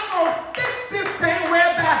high, I'm going to fix this thing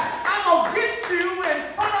whereby I'm going to get you in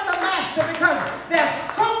front of the Master, because there's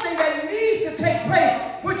something that needs to take place,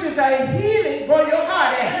 which is a healing for your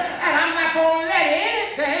body. And I'm not going to let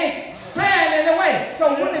anything stand in the way.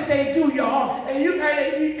 So what did they do, y'all?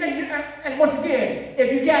 And once again,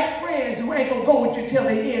 if you got friends who ain't going to go with you till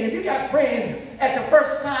the end, if you got friends at the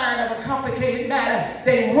first sign of a complicated matter,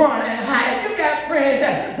 they run and hide. You got friends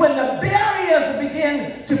that when the barriers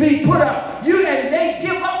begin to be put up, and they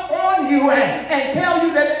give up on you and tell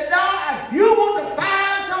you that you want to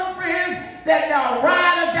find some friends that are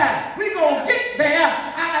ride or die. We're going to get there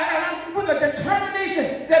with a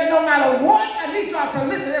determination that no matter what, I need y'all to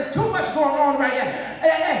listen, there's too much going on right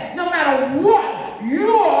now. No matter what,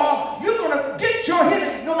 you're going to get your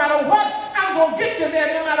healing. No matter what, I'm going to get you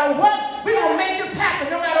there. No matter what, we're going to make this happen.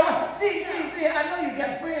 No matter what. See, I know you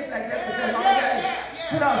got friends like that,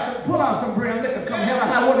 because pull out some brand liquor. Come hell or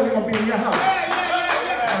high water, they're going to be in your house.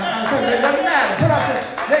 It doesn't matter. Put out some,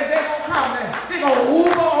 they're going to come. They're going to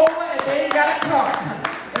Uber over, and they ain't got a car.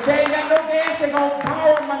 If they ain't got no gas, they're going to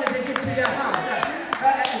borrow money to get to your house.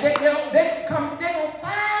 They're going to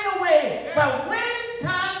find a way. But when it's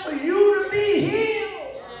time for you to be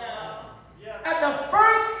healed, at the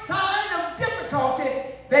first sign of difficulty,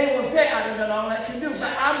 they will say, I don't know all I can do.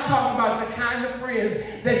 But I'm talking about the kind of friends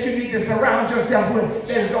that you need to surround yourself with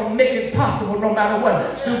that is going to make it possible possible no matter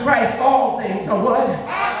what. Through Christ, all things are what?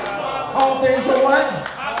 All things are what?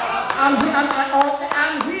 I'm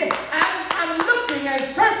here. I'm looking and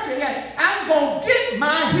searching, and I'm going to get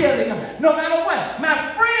my healing no matter what.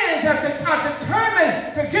 My friends are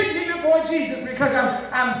determined to get me before Jesus because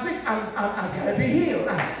I'm sick. I've got to be healed.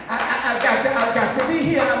 I've got to be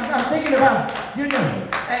healed. I'm thinking about,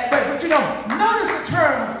 but notice the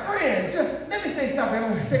term friends. Let me say something.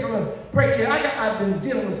 I'm going to take a little break here. I've been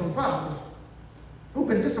dealing with some fathers who've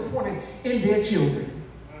been disappointed in their children.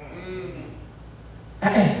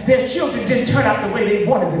 Their children didn't turn out the way they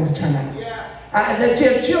wanted them to turn out.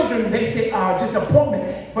 Their children, they say, are disappointment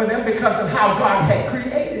for them because of how God had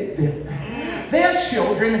created them. Their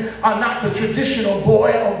children are not the traditional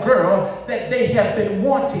boy or girl that they have been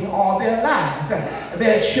wanting all their lives.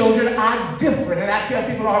 Their children are different. And I tell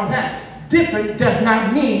people all the time, different does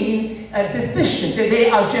not mean deficient. They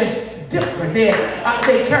are just different. They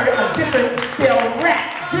carry a different, they're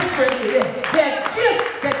wrapped differently. Their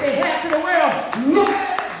gift that they have to the world looks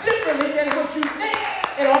differently than what you think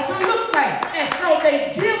it ought to look like. And so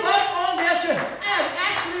they give up on their children. I've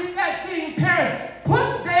actually seen parents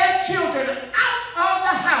put their children out of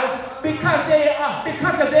the house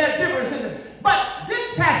because of their differences. But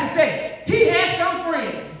this pastor said he had some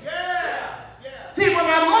friends. See, when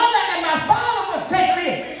my mother and my father would say to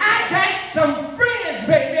me, I got some friends,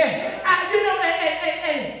 baby.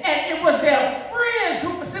 And it was their friends who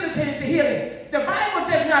facilitated the healing. The Bible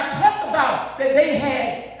does not talk about that they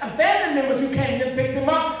had family members who came and picked them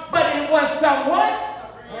up, but it was someone.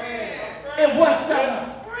 It was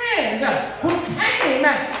some friends who came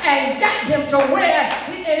and got him to where.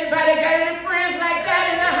 Anybody got any friends like that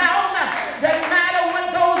in the house? Doesn't matter what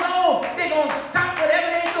goes on, they're going to stop whatever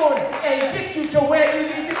they're doing and get you to where you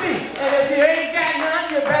need to be. And if you ain't got none,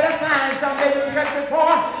 you better find somebody, because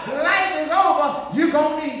before life is over, you're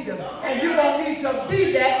going to need them. And you're going to need to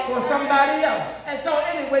be that for somebody else. And so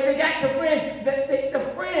anyway, they got the friends, the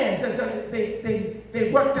friends, and so they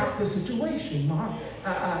worked out the situation, Mark.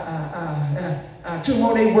 Two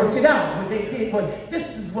more, they worked it out. What they did was,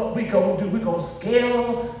 this is what we're going to do. We're going to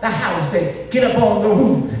scale the house and get up on the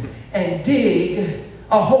roof and dig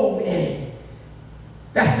a hole in it.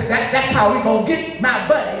 That's how we're going to get my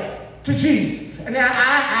buddy to Jesus. And now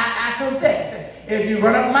I confess, if you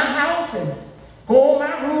run up my house and go on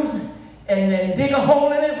my roof and then dig a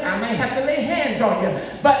hole in it, I may have to lay hands on you.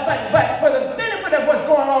 But for the benefit of what's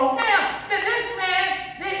going on now, that this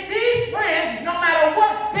man, these friends, no matter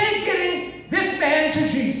what, they're getting this man to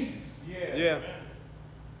Jesus. Yeah.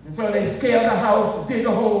 And so they scaled the house, dig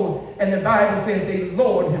a hole, and the Bible says they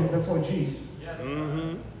lowered him before Jesus.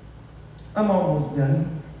 I'm almost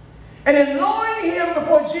done. And in lowering him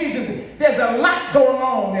before Jesus, there's a lot going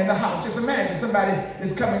on in the house. Just imagine somebody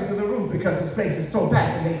is coming through the roof because this place is so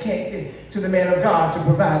packed and they can't get to the man of God to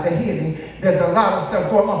provide the healing. There's a lot of stuff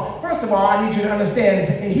going on. First of all, I need you to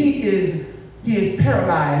understand he is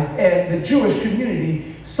paralyzed, and the Jewish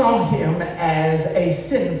community saw him as a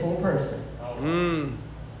sinful person.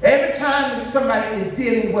 Every time somebody is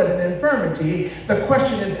dealing with an infirmity, the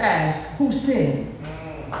question is asked, who sinned?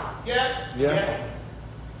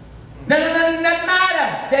 Doesn't matter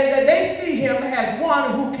that they see him as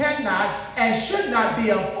one who cannot and should not be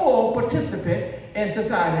a full participant in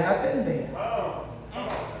society. I've been there.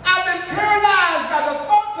 I've been paralyzed by the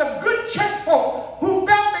thoughts of good church folk who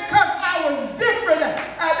felt because I was different,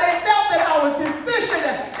 they felt that I was deficient.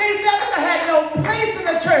 They felt that I had no place in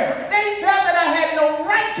the church. They felt that I had no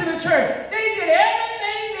right to the church. They did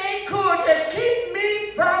everything they could to keep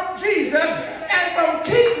me from Jesus and from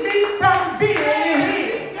keep me from being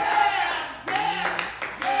healed.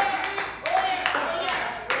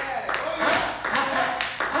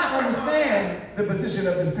 I understand the position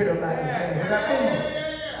of this paralyzed man, because I've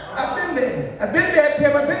been there. I've been there,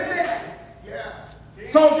 Tim. I've been there.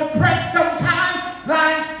 So depressed sometimes,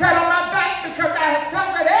 lying flat on my back because I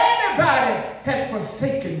felt that everybody had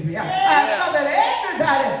forsaken me. I felt that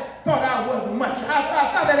everybody thought I wasn't much.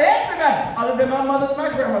 I felt that everybody, other than my mother and my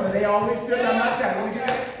grandmother, they always stood by my side. Let me get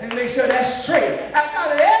that and make sure that's straight. I felt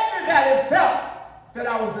that everybody felt that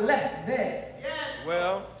I was less than.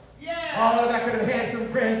 Well. Oh, I could have had some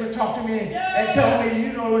friends to talk to me and tell me,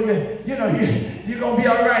 you're going to be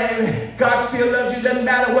all right. God still loves you. Doesn't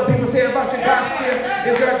matter what people say about you. God still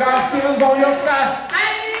is there. God still is on your side.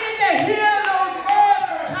 I needed to hear those words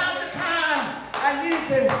from time to time. I needed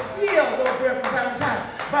to hear those words from time to time.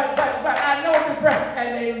 But I know this prayer.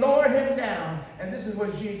 And they lower him down. And this is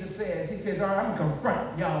what Jesus says. He says, all right, I'm going to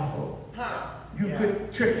confront y'all folk. You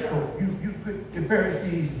good church folk, you good the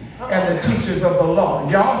Pharisees and the teachers of the law.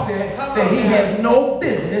 Y'all said that he has no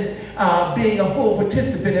business being a full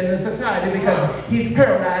participant in the society because he's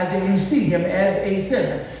paralyzed and you see him as a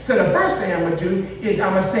sinner. So the first thing I'm going to do is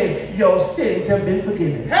I'm going to say, your sins have been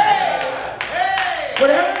forgiven. Hey! Hey!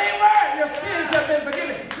 Whatever they were, your sins have been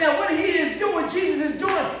forgiven. Now what he is doing, Jesus is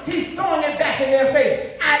doing, he's throwing it back in their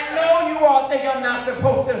face. I know you all think I'm not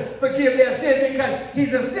supposed to forgive their sins because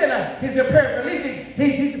he's a sinner, he's a paraplegic.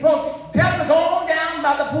 He's supposed to tell him to go on down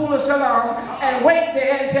by the pool of Siloam and wait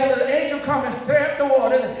there until the angel comes and stir up the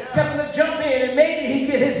waters and tell him to jump in and maybe he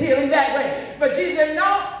get his healing that way. But Jesus said,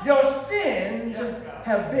 no, your sins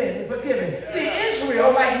have been forgiven. See,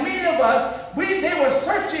 Israel, like many of us, they were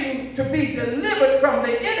searching to be delivered from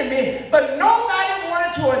the enemy, but nobody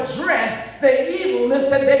wanted to address the evilness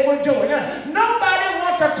that they were doing. Nobody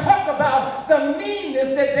wanted to talk about the meanness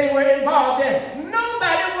that they were involved in.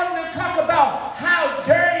 Nobody wanted to talk about how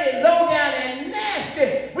dirty, low down, and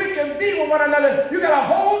nasty we can be with one another. You got a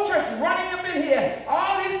whole church running up in here,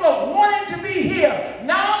 all these folks wanting to be here.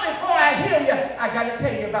 Now, before I heal you, I got to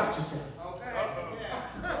tell you about yourself.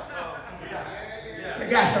 I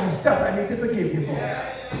got some stuff I need to forgive you for.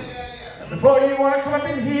 Before you want to come up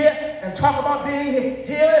in here and talk about being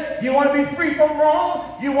here, you want to be free from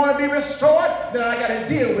wrong, you want to be restored, then I got to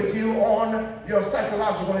deal with you on your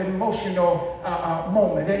psychological and emotional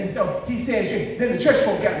moment. And so he says, then the church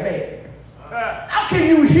folk got mad. How can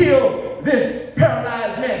you heal this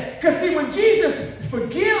paralyzed man? Because see, when Jesus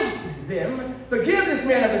forgives this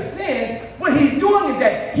man of his sins, what he's doing is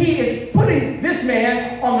that he is putting this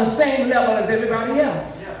man on the same level as everybody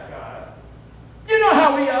else. You know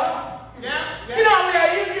how we are. You know how we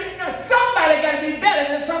are. You know, somebody got to be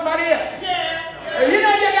better than somebody else. You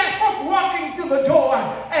know, you got folks walking through the door,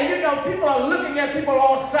 and you know, people are looking at people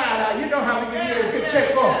all side-eye. You know how we can get a good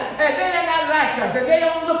check for. And they do not like us, and they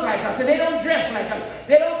don't look like us, and they don't dress like us.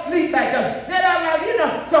 They don't sleep like us. They don't like, you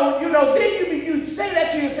know. So, you know, then you say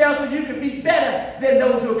that to yourself so you can be better than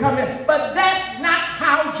those who come in. But that's not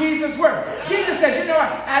how Jesus works. Jesus says, you know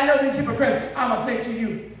what? I know these hypocrites. I'm going to say to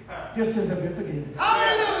you, your sins have been forgiven.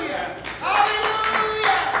 Hallelujah!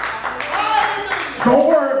 Hallelujah! Hallelujah! Don't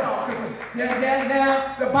worry about it.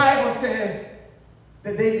 Now the Bible says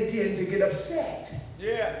that they begin to get upset.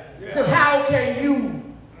 It says, how can you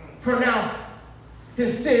pronounce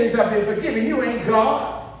his sins have been forgiven? You ain't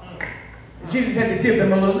God. Jesus had to give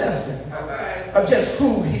them a little lesson of just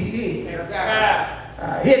who he is. He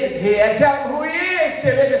had to tell them who he is. He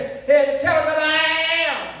had to tell them that I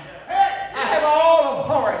am. I have all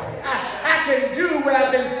authority. I can do what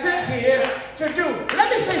I've been sent here to do. Let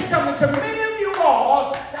me say something to many of you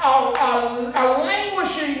all are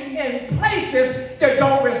languishing in places that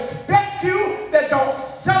don't respect you, that don't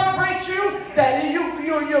celebrate you, that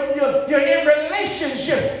you're in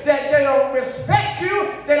relationship, that they don't respect you,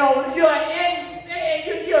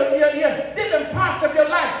 you're different parts of your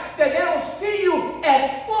life, that they don't see you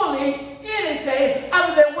as fully anything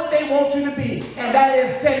other than what they want you to be, and that is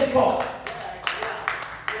sinful.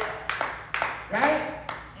 Right?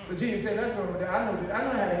 So Jesus said, that's what I know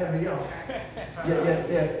how to handle y'all.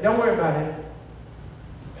 Yeah. Don't worry about it.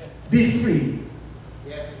 Be free.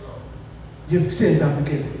 Yes, Lord. Your sins are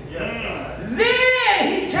forgiven. Yes,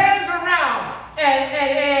 then he turns around and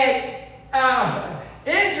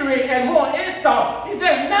injury and more insult. He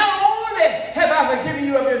says, not only have I forgiven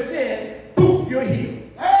you of your sin, boom, you're healed.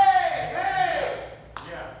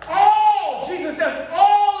 Jesus does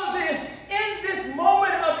all of this in this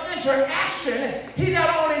moment of interaction. He not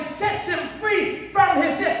only sets him free from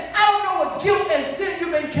his sin. I don't know what guilt and sin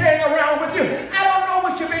you've been carrying around with you. I don't know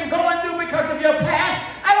what you've been going through because of your past.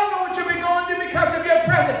 I don't know what you've been going through because of your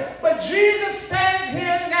present. But Jesus stands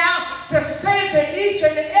here now to say to each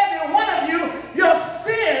and every one of you, your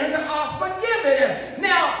sins are forgiven.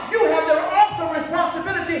 Now, you have the awesome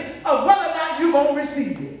responsibility of whether or not you're going to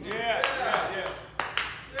receive it.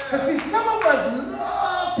 Because see, some of us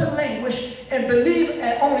love to languish and believe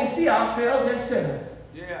and only see ourselves as sinners.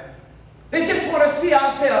 They just want to see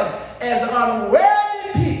ourselves as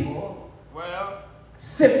unworthy people,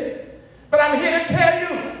 sinners. But I'm here to tell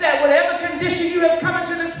you that whatever condition you have come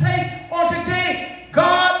into this place on today,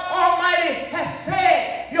 God Almighty has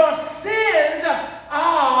said your sins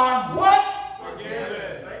are what?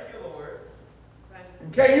 Forgiven. Thank you, Lord.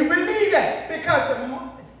 Can you believe that? Because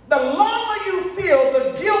the longer you feel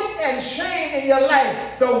the guilt and shame in your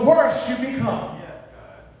life, the worse you become. Yes,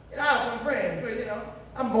 God. You know, I have some friends where, you know,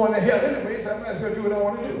 I'm going to hell anyway, so I might as well do what I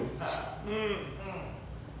want to do.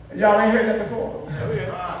 Y'all ain't heard that before?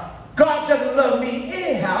 God doesn't love me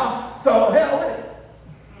anyhow, so hell with it.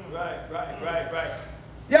 Right.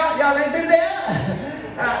 Y'all ain't been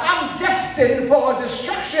there? I'm destined for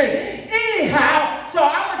destruction anyhow, so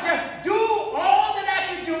I'm going to just do all that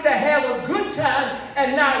I can do to have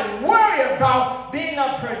and not worry about being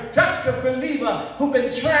a productive believer who's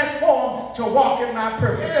been transformed to walk in my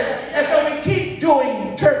purpose. And so we keep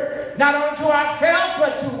doing dirt, not only to ourselves,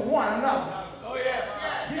 but to one another.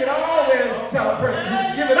 You can always tell a person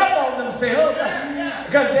who's given up on themselves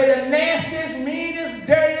because they're the nastiest, meanest,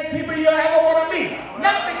 dirtiest people you ever want to meet.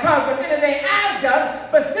 Not because of anything I've done,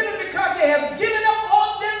 but simply because they have given up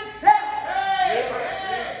on themselves.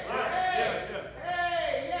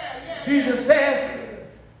 Jesus says,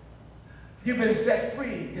 you've been set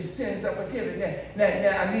free. Your sins are forgiven. Now,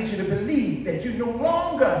 I need you to believe that you no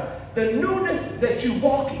longer, the newness that you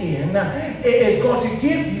walk in is going to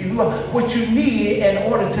give you what you need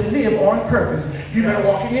in order to live on purpose. You've been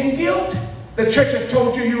walking in guilt. The church has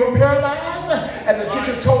told you you were paralyzed, and the church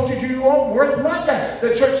has told you you weren't worth much.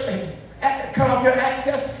 The church cut off your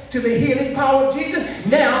access to the healing power of Jesus.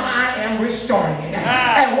 Now I am restoring it.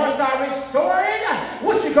 And once I restore it,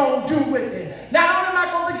 what you going to do with it? Not only am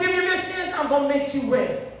I going to forgive you your sins, I'm going to make you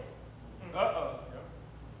well.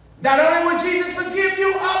 Not only will Jesus forgive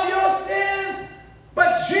you of your sins,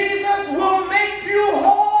 but Jesus will make you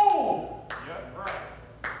whole.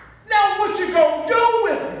 Now what you going to do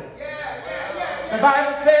with it? The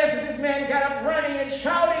Bible says that this man got up running and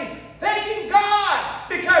shouting, thanking God,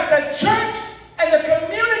 because the church and the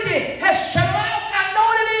community has shut him out. I know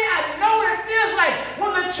what it is. I know what it feels like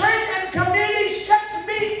when the church and the community shuts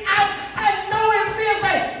me out. I know what it feels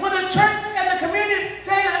like when the church and the community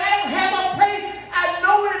say that I don't have a place. I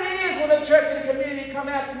know what it is when the church and the community come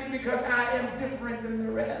after me because I am different than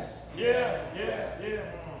the rest.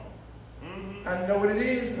 I know what it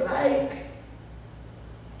is like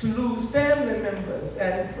to lose family members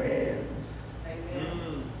and friends.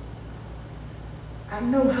 I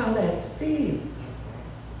know how that feels.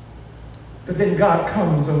 But then God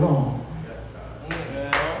comes along.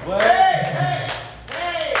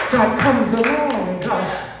 God comes along and God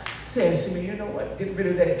says to me, you know what? Get rid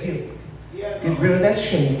of that guilt. Get rid of that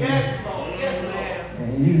shame.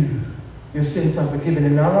 And your sins are forgiven.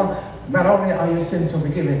 And not only are your sins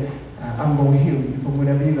forgiven, I'm going to heal you from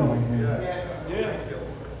whatever you're going through.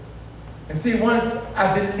 And see, once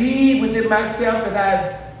I believe within myself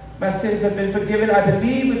that my sins have been forgiven, I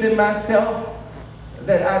believe within myself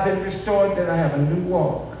that I've been restored, that I have a new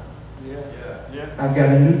walk. I've got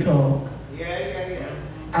a new talk.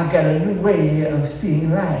 I've got a new way of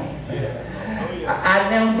seeing life. I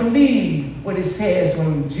now believe what it says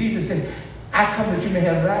when Jesus says, I come that you may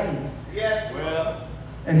have life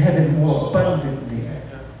and have it more abundantly.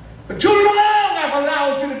 But too long I've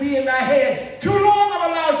allowed you to be in my head. Too long I've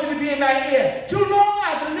allowed you to be in my ear. Too long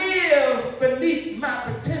I've lived beneath my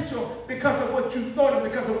potential because of what you thought and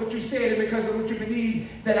because of what you said and because of what you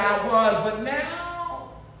believed that I was. But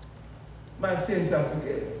now, my sins are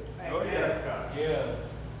forgiven. Oh, yes, God.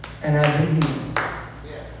 And I've been healed.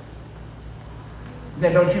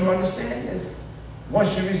 Now, don't you understand this?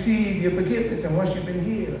 Once you receive your forgiveness and once you've been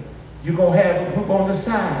healed, you're going to have a group on the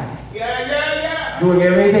side doing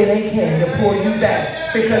everything they can to pull you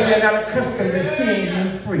back because they're not accustomed to seeing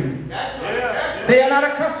you free. They are not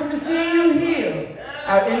accustomed to seeing you healed.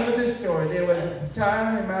 I'll end with this story. There was a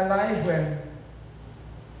time in my life when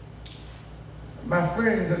my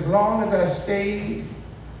friends, as long as I stayed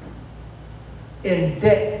in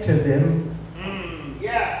debt to them,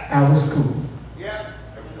 I was cool.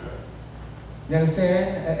 You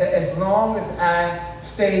understand? As long as I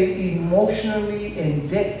stayed emotionally in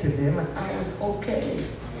debt to them, I was okay.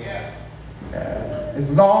 As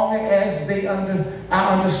long as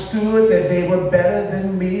I understood that they were better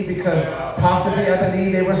than me because possibly I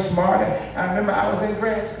believe they were smarter. I remember I was in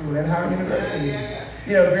grad school at Howard University.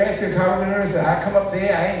 You know, grad school at Howard University, I come up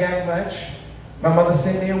there, I ain't got much. My mother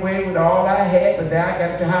sent me away with all I had, but then I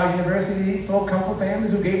got to Howard University. These folk come from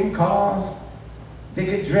families who gave them cars. They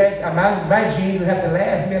get dressed. My jeans would have to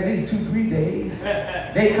last me at least 2-3 days.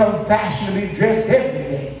 They come fashionably dressed every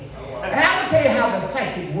day. And I'm going to tell you how the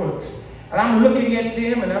psychic works. And I'm looking at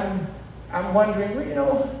them and I'm wondering, well, you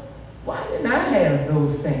know, why didn't I have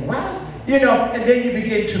those things? Why? You know, and then you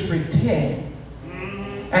begin to pretend.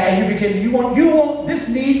 And you want this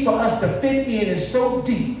need for us to fit in is so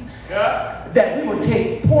deep that we would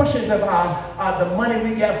take portions of the money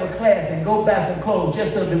we got for class and go buy some clothes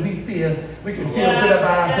just so that we can feel good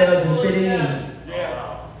about ourselves and fit in.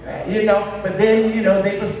 You know, but then, you know,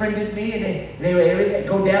 they befriended me and they were every day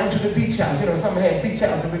go down to the beach house. You know, some had beach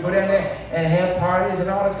house and we go down there and have parties and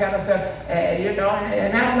all this kind of stuff. And, you know,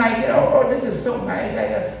 and I'm like, you know, oh, this is so nice.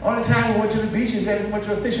 Only time we went to the beach is that we went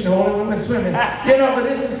to a fishing hole and we went swimming. You know, but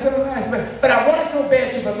this is so nice. But I wanted so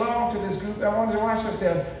bad to belong to this group. want you to watch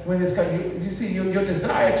yourself when this comes. You see, your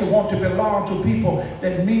desire to want to belong to people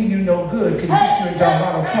that mean you no good can get you into a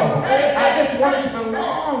lot of trouble. I just wanted to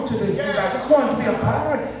belong to this group. I just wanted to be a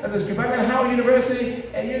part of this group. I'm at Howard University,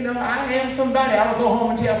 and you know, I am somebody. I will go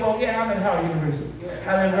home and tell folks, yeah, I'm at Howard University.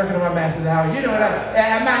 I've been working on my master's at Howard. You know,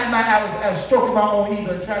 I was stroking my own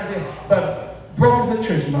ego and trying to be, but broke as a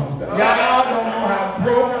church mouse. Y'all don't know how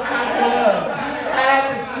broke I was. I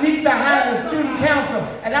had to sneak behind the student council,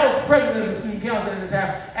 and I was the president of the student council at the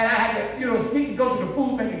time, and I had to, you know, sneak and go to the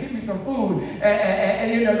food bank and get me some food,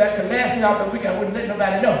 and you know, that could last me out the week. I wouldn't let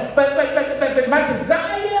nobody know. But my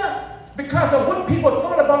desire, because of what people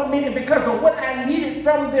thought about me and because of what I needed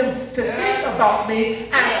from them to think about me,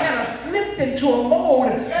 I kind of slipped into a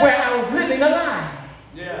mode where I was living a lie.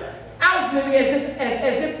 Yeah. I was living as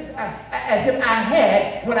if I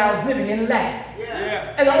had when I was living in lack.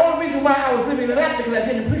 Yeah. And the only reason why I was living in lack because I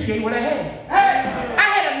didn't appreciate what I had. Hey. I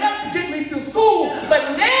had enough to get me through school,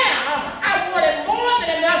 but now I wanted more than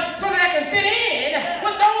enough so that I can fit in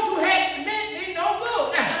with those who had meant me no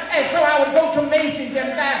good. And so I would go to Macy's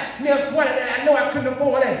and buy me a sweater that I know I couldn't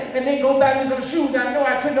afford, and then go buy me some shoes that I know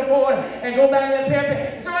I couldn't afford, and go buy me a pair of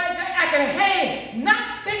pants. So I can hang,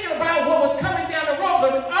 not thinking about what was coming down the road,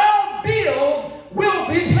 because all bills will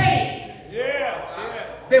be paid.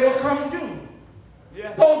 They will come due.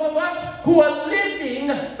 Those of us who are living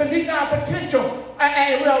beneath our potential,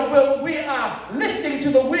 and we are listening to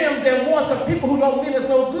the whims and wants of people who don't mean us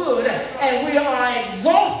no good, and we are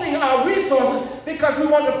exhausting our resources because we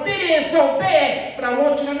want to fit in so bad. But I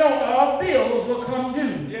want you to know all bills will come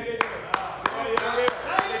due.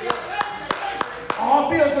 All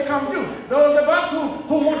bills will come due. Those of us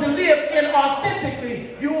who want to live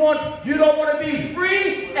inauthentically, you don't want to be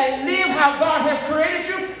free and live how God has created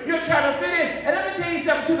you. You're trying to fit in. And let me tell you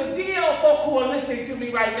something to the DL folk who are listening to me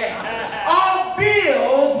right now. All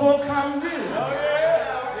bills will come due.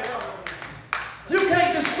 You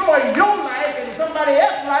can't destroy your life and somebody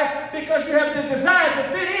else's life because you have the desire to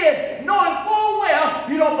fit in, knowing full well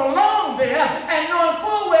you don't belong there, and knowing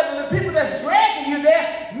full well that the people that's dragging you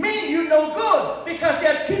there mean you no good because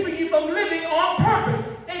they're keeping you from living on purpose.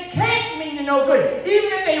 They can't mean you no good.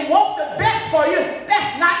 Even if they want the best for you,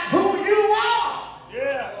 that's not who you are.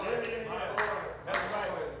 That's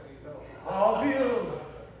right.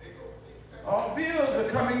 All bills are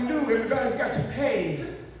coming due. Everybody's got to pay.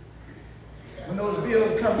 When those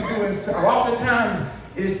bills come due, and oftentimes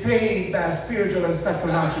it is paid by spiritual and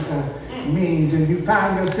psychological means, and you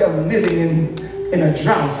find yourself living in a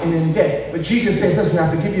drought and in debt. But Jesus says, listen, I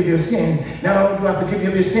forgive you of your sins. Not only do I forgive you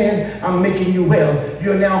of your sins, I'm making you well.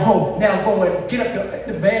 You're now whole. Now go and get up.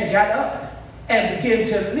 The man got up and began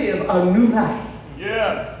to live a new life.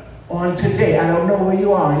 On today, I don't know where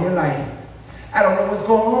you are in your life. I don't know what's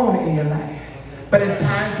going on in your life. But it's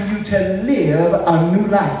time for you to live a new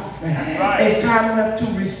life. It's time enough to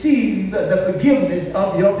receive the forgiveness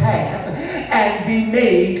of your past and be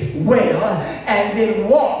made well, and then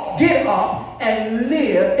walk, get up, and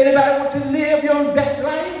live. Anybody want to live your best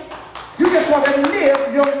life? You just want to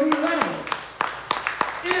live your new life.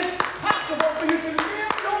 It is possible for you to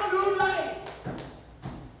live your new life.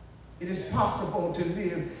 It is possible to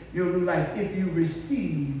live your new life if you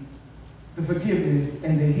receive the forgiveness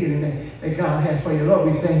and the healing that God has for you. Lord,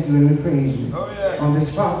 we thank you and we praise you. On this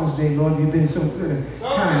Father's Day, Lord, you've been so good and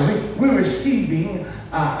kind. We receive the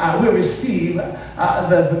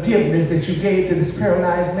forgiveness that you gave to this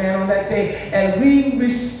paralyzed man on that day, and we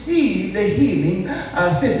receive the healing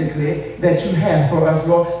physically that you have for us,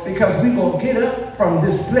 Lord, because we're going to get up from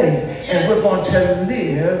this place and we're going to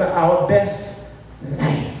live our best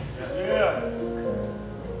life.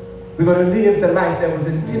 We're going to live the life that was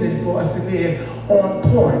intended for us to live on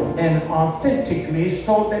point and authentically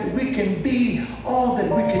so that we can be all that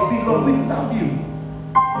we can be. Lord, we love you.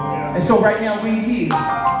 And so right now we yield.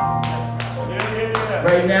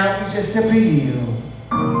 Right now we just simply yield.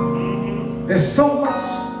 There's so much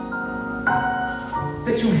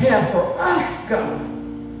that you have for us, God.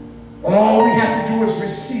 All we have to do is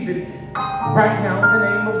receive it right now in the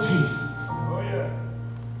name of Jesus.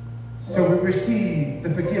 So we receive the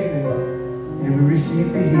forgiveness and we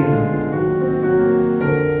receive the healing.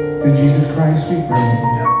 Through Jesus Christ we pray.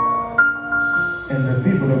 And the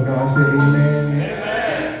people of God say amen.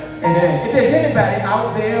 And if there's anybody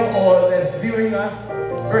out there or that's viewing us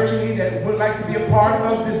virtually that would like to be a part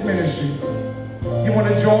of this ministry, you want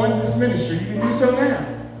to join this ministry, you can do so now.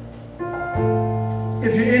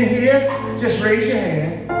 If you're in here, just raise your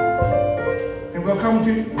hand and we'll come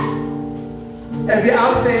to you. If you're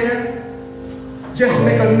out there, just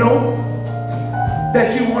make a note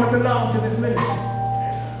that you want to belong to this ministry.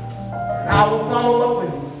 I will follow up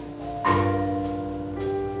with you.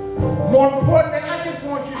 More importantly, I just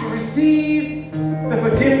want you to receive the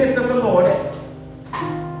forgiveness of the Lord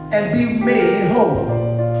and be made whole.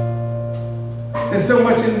 There's so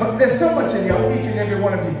much in y'all, each and every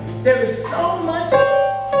one of you. There is so much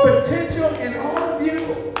potential in all of you.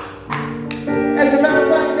 As a matter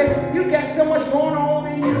of fact, you got so much going on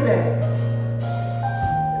in you that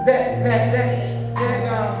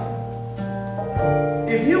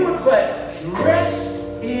if you would but rest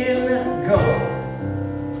in God,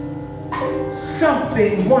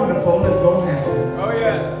 something wonderful is going to happen. Oh,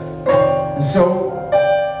 yes. So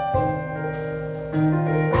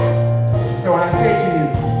I say to you,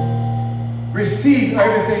 receive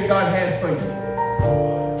everything God has for you.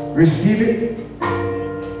 Receive it.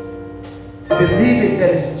 Believe it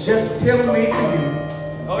that it's just tailor-made for you.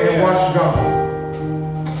 And watch God.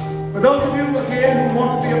 For those of you, again, who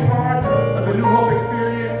want to be a part of the New Hope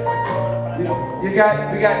experience, we got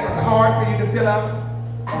a card for you to fill out.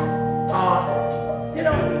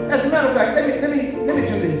 As a matter of fact, let me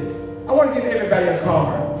do this. I want to give everybody a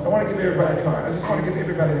card. I just want to give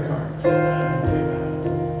everybody a card.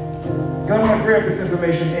 Because I'm going to grab this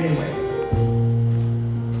information anyway.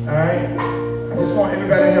 All right? I just want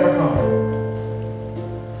everybody to have a card.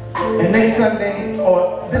 And next Sunday,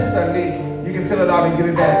 or this Sunday, you can fill it out and give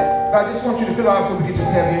it back. But I just want you to fill it out so we can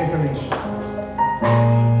just have your information.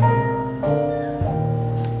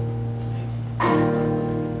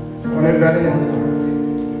 I want everybody to have a card.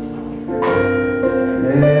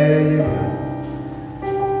 There you go.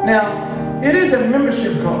 Now, it is a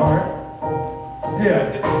membership card.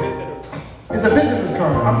 Yeah. It's a visitor's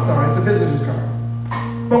card. I'm sorry, it's a visitor's card.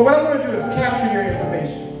 But what I want to do is capture your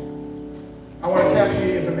information. I want to capture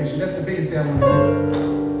your information. That's the biggest thing I want to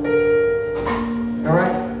do. All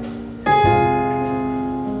right?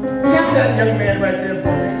 Tap that young man right there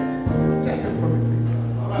for me. Tap him for me, please.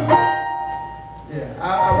 Yeah, I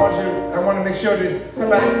want to make sure that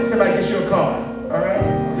somebody gets you a card. All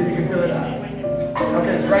right? So you can fill it out.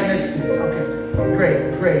 Okay, it's right next to you.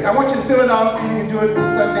 Okay, great. I want you to fill it out. You can do it this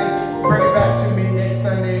Sunday. Bring it back to me next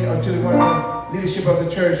Sunday or to one of the leadership of the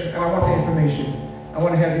church. And I want the information. I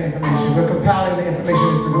want to have your information. We're compiling the information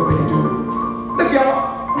as to what we can do. Look, y'all.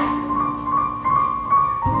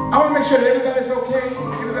 I want to make sure that everybody's okay.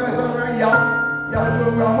 Everybody's all right. Y'all are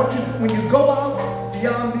doing well. I want you, when you go out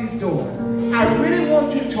beyond these doors, I really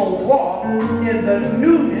want you to walk in the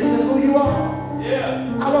newness of who you are.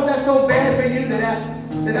 Yeah. I want that so bad for you that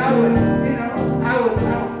I would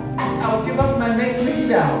give up my next week's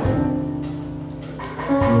salary.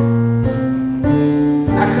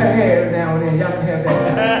 I cut hair now and then. Y'all can have that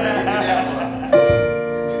salary.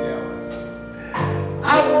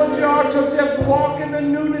 I want y'all to just walk in the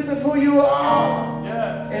newness of who you are.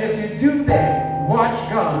 Yes. And if you do that, watch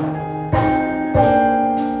God.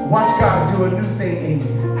 Watch God do a new thing in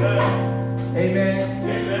you. Yes. Amen.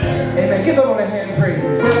 Amen. Give the Lord a hand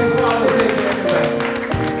praise. Happy Father's Day to everybody.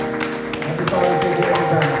 Happy Father's Day to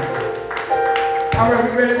everybody. All right, we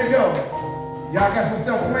ready to go? Y'all got some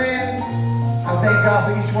stuff planned? I thank God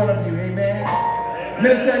for each one of you. Amen.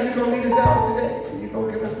 Minister, you going to lead us out today? You going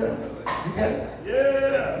to give us something? You got it?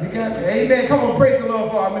 Yeah. You got it? Amen. Come on, praise the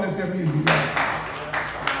Lord for our minister of music.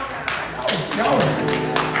 Y'all.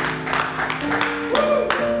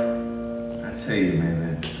 I tell you,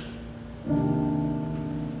 man.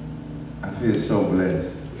 I feel so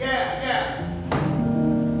blessed. Yeah.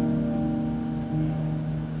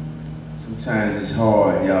 Sometimes it's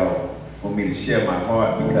hard, y'all, for me to share my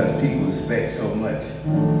heart because people expect so much.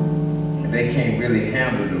 And they can't really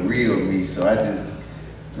handle the real me, so I just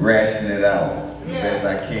ration it out the best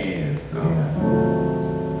I can.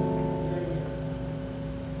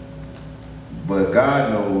 But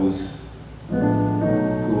God knows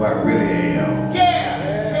who I really am.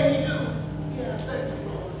 Yeah, he do.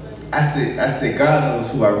 I said, God knows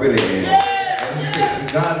who I really am.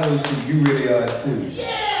 Yeah. God knows who you really are too.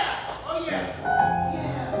 Yeah. Oh yeah.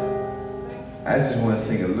 I just want to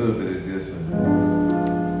sing a little bit of this one.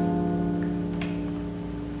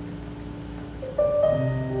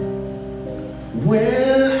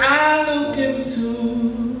 When I look into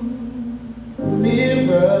the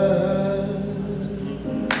mirror,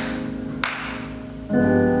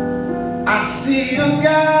 I see a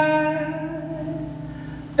guy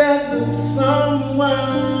that looks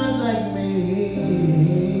someone like me.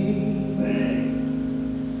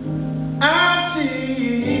 I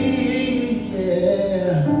see,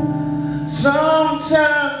 yeah. Sometimes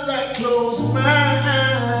I close my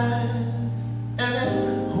eyes and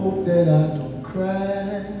I hope that I don't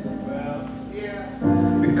cry.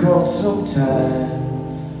 Because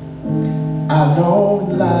sometimes I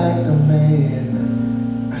don't like the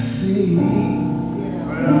man I see.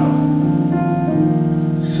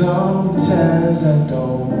 Sometimes I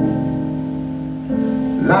don't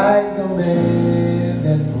like the man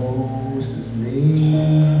that poses me.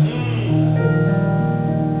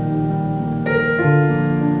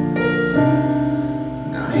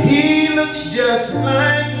 Now he looks just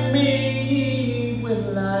like me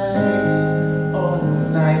when lights are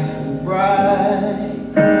nice and bright.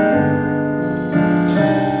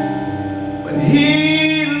 But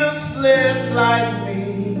he looks less like me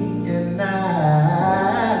at night.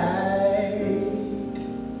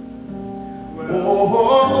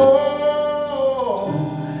 Oh,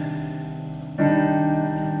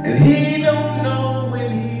 and he don't know when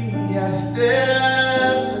he has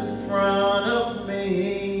stepped in front of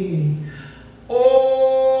me.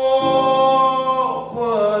 Oh,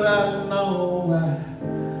 but I know I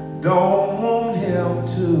don't want him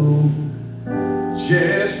to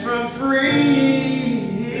just run free.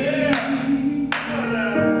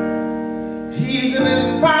 He's an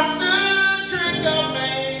imposter, tricker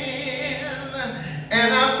man, and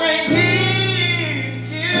I think he's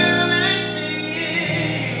killing me.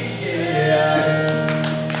 Yeah.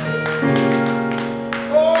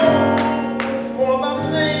 Oh, for the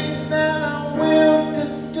things that I'm willing to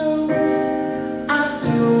do, I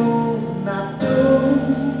do not do.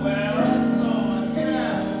 Well, Lord,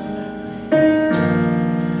 yeah.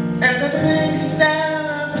 And the things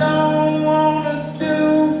that I don't want to do,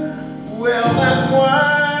 well, that's what I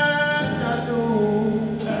do.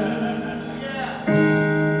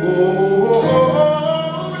 Oh,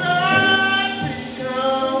 Lord, please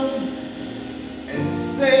come and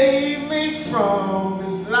save me from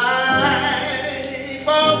this life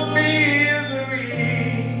of misery.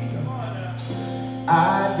 I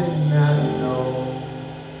did not know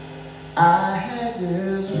I had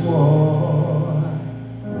this war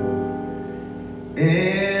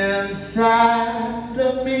inside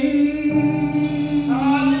of me.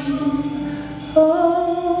 Oh, oh,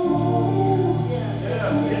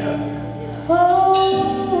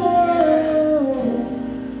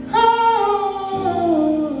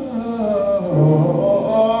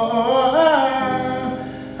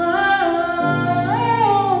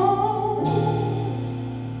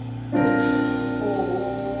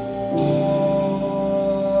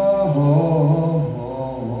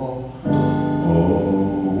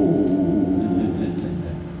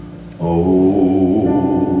 oh,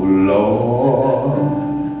 Lord,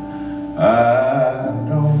 I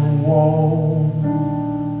don't want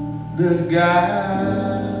this guy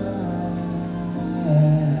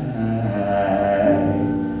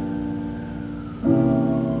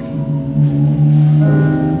to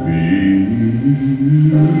be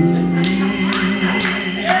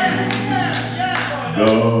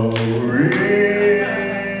the real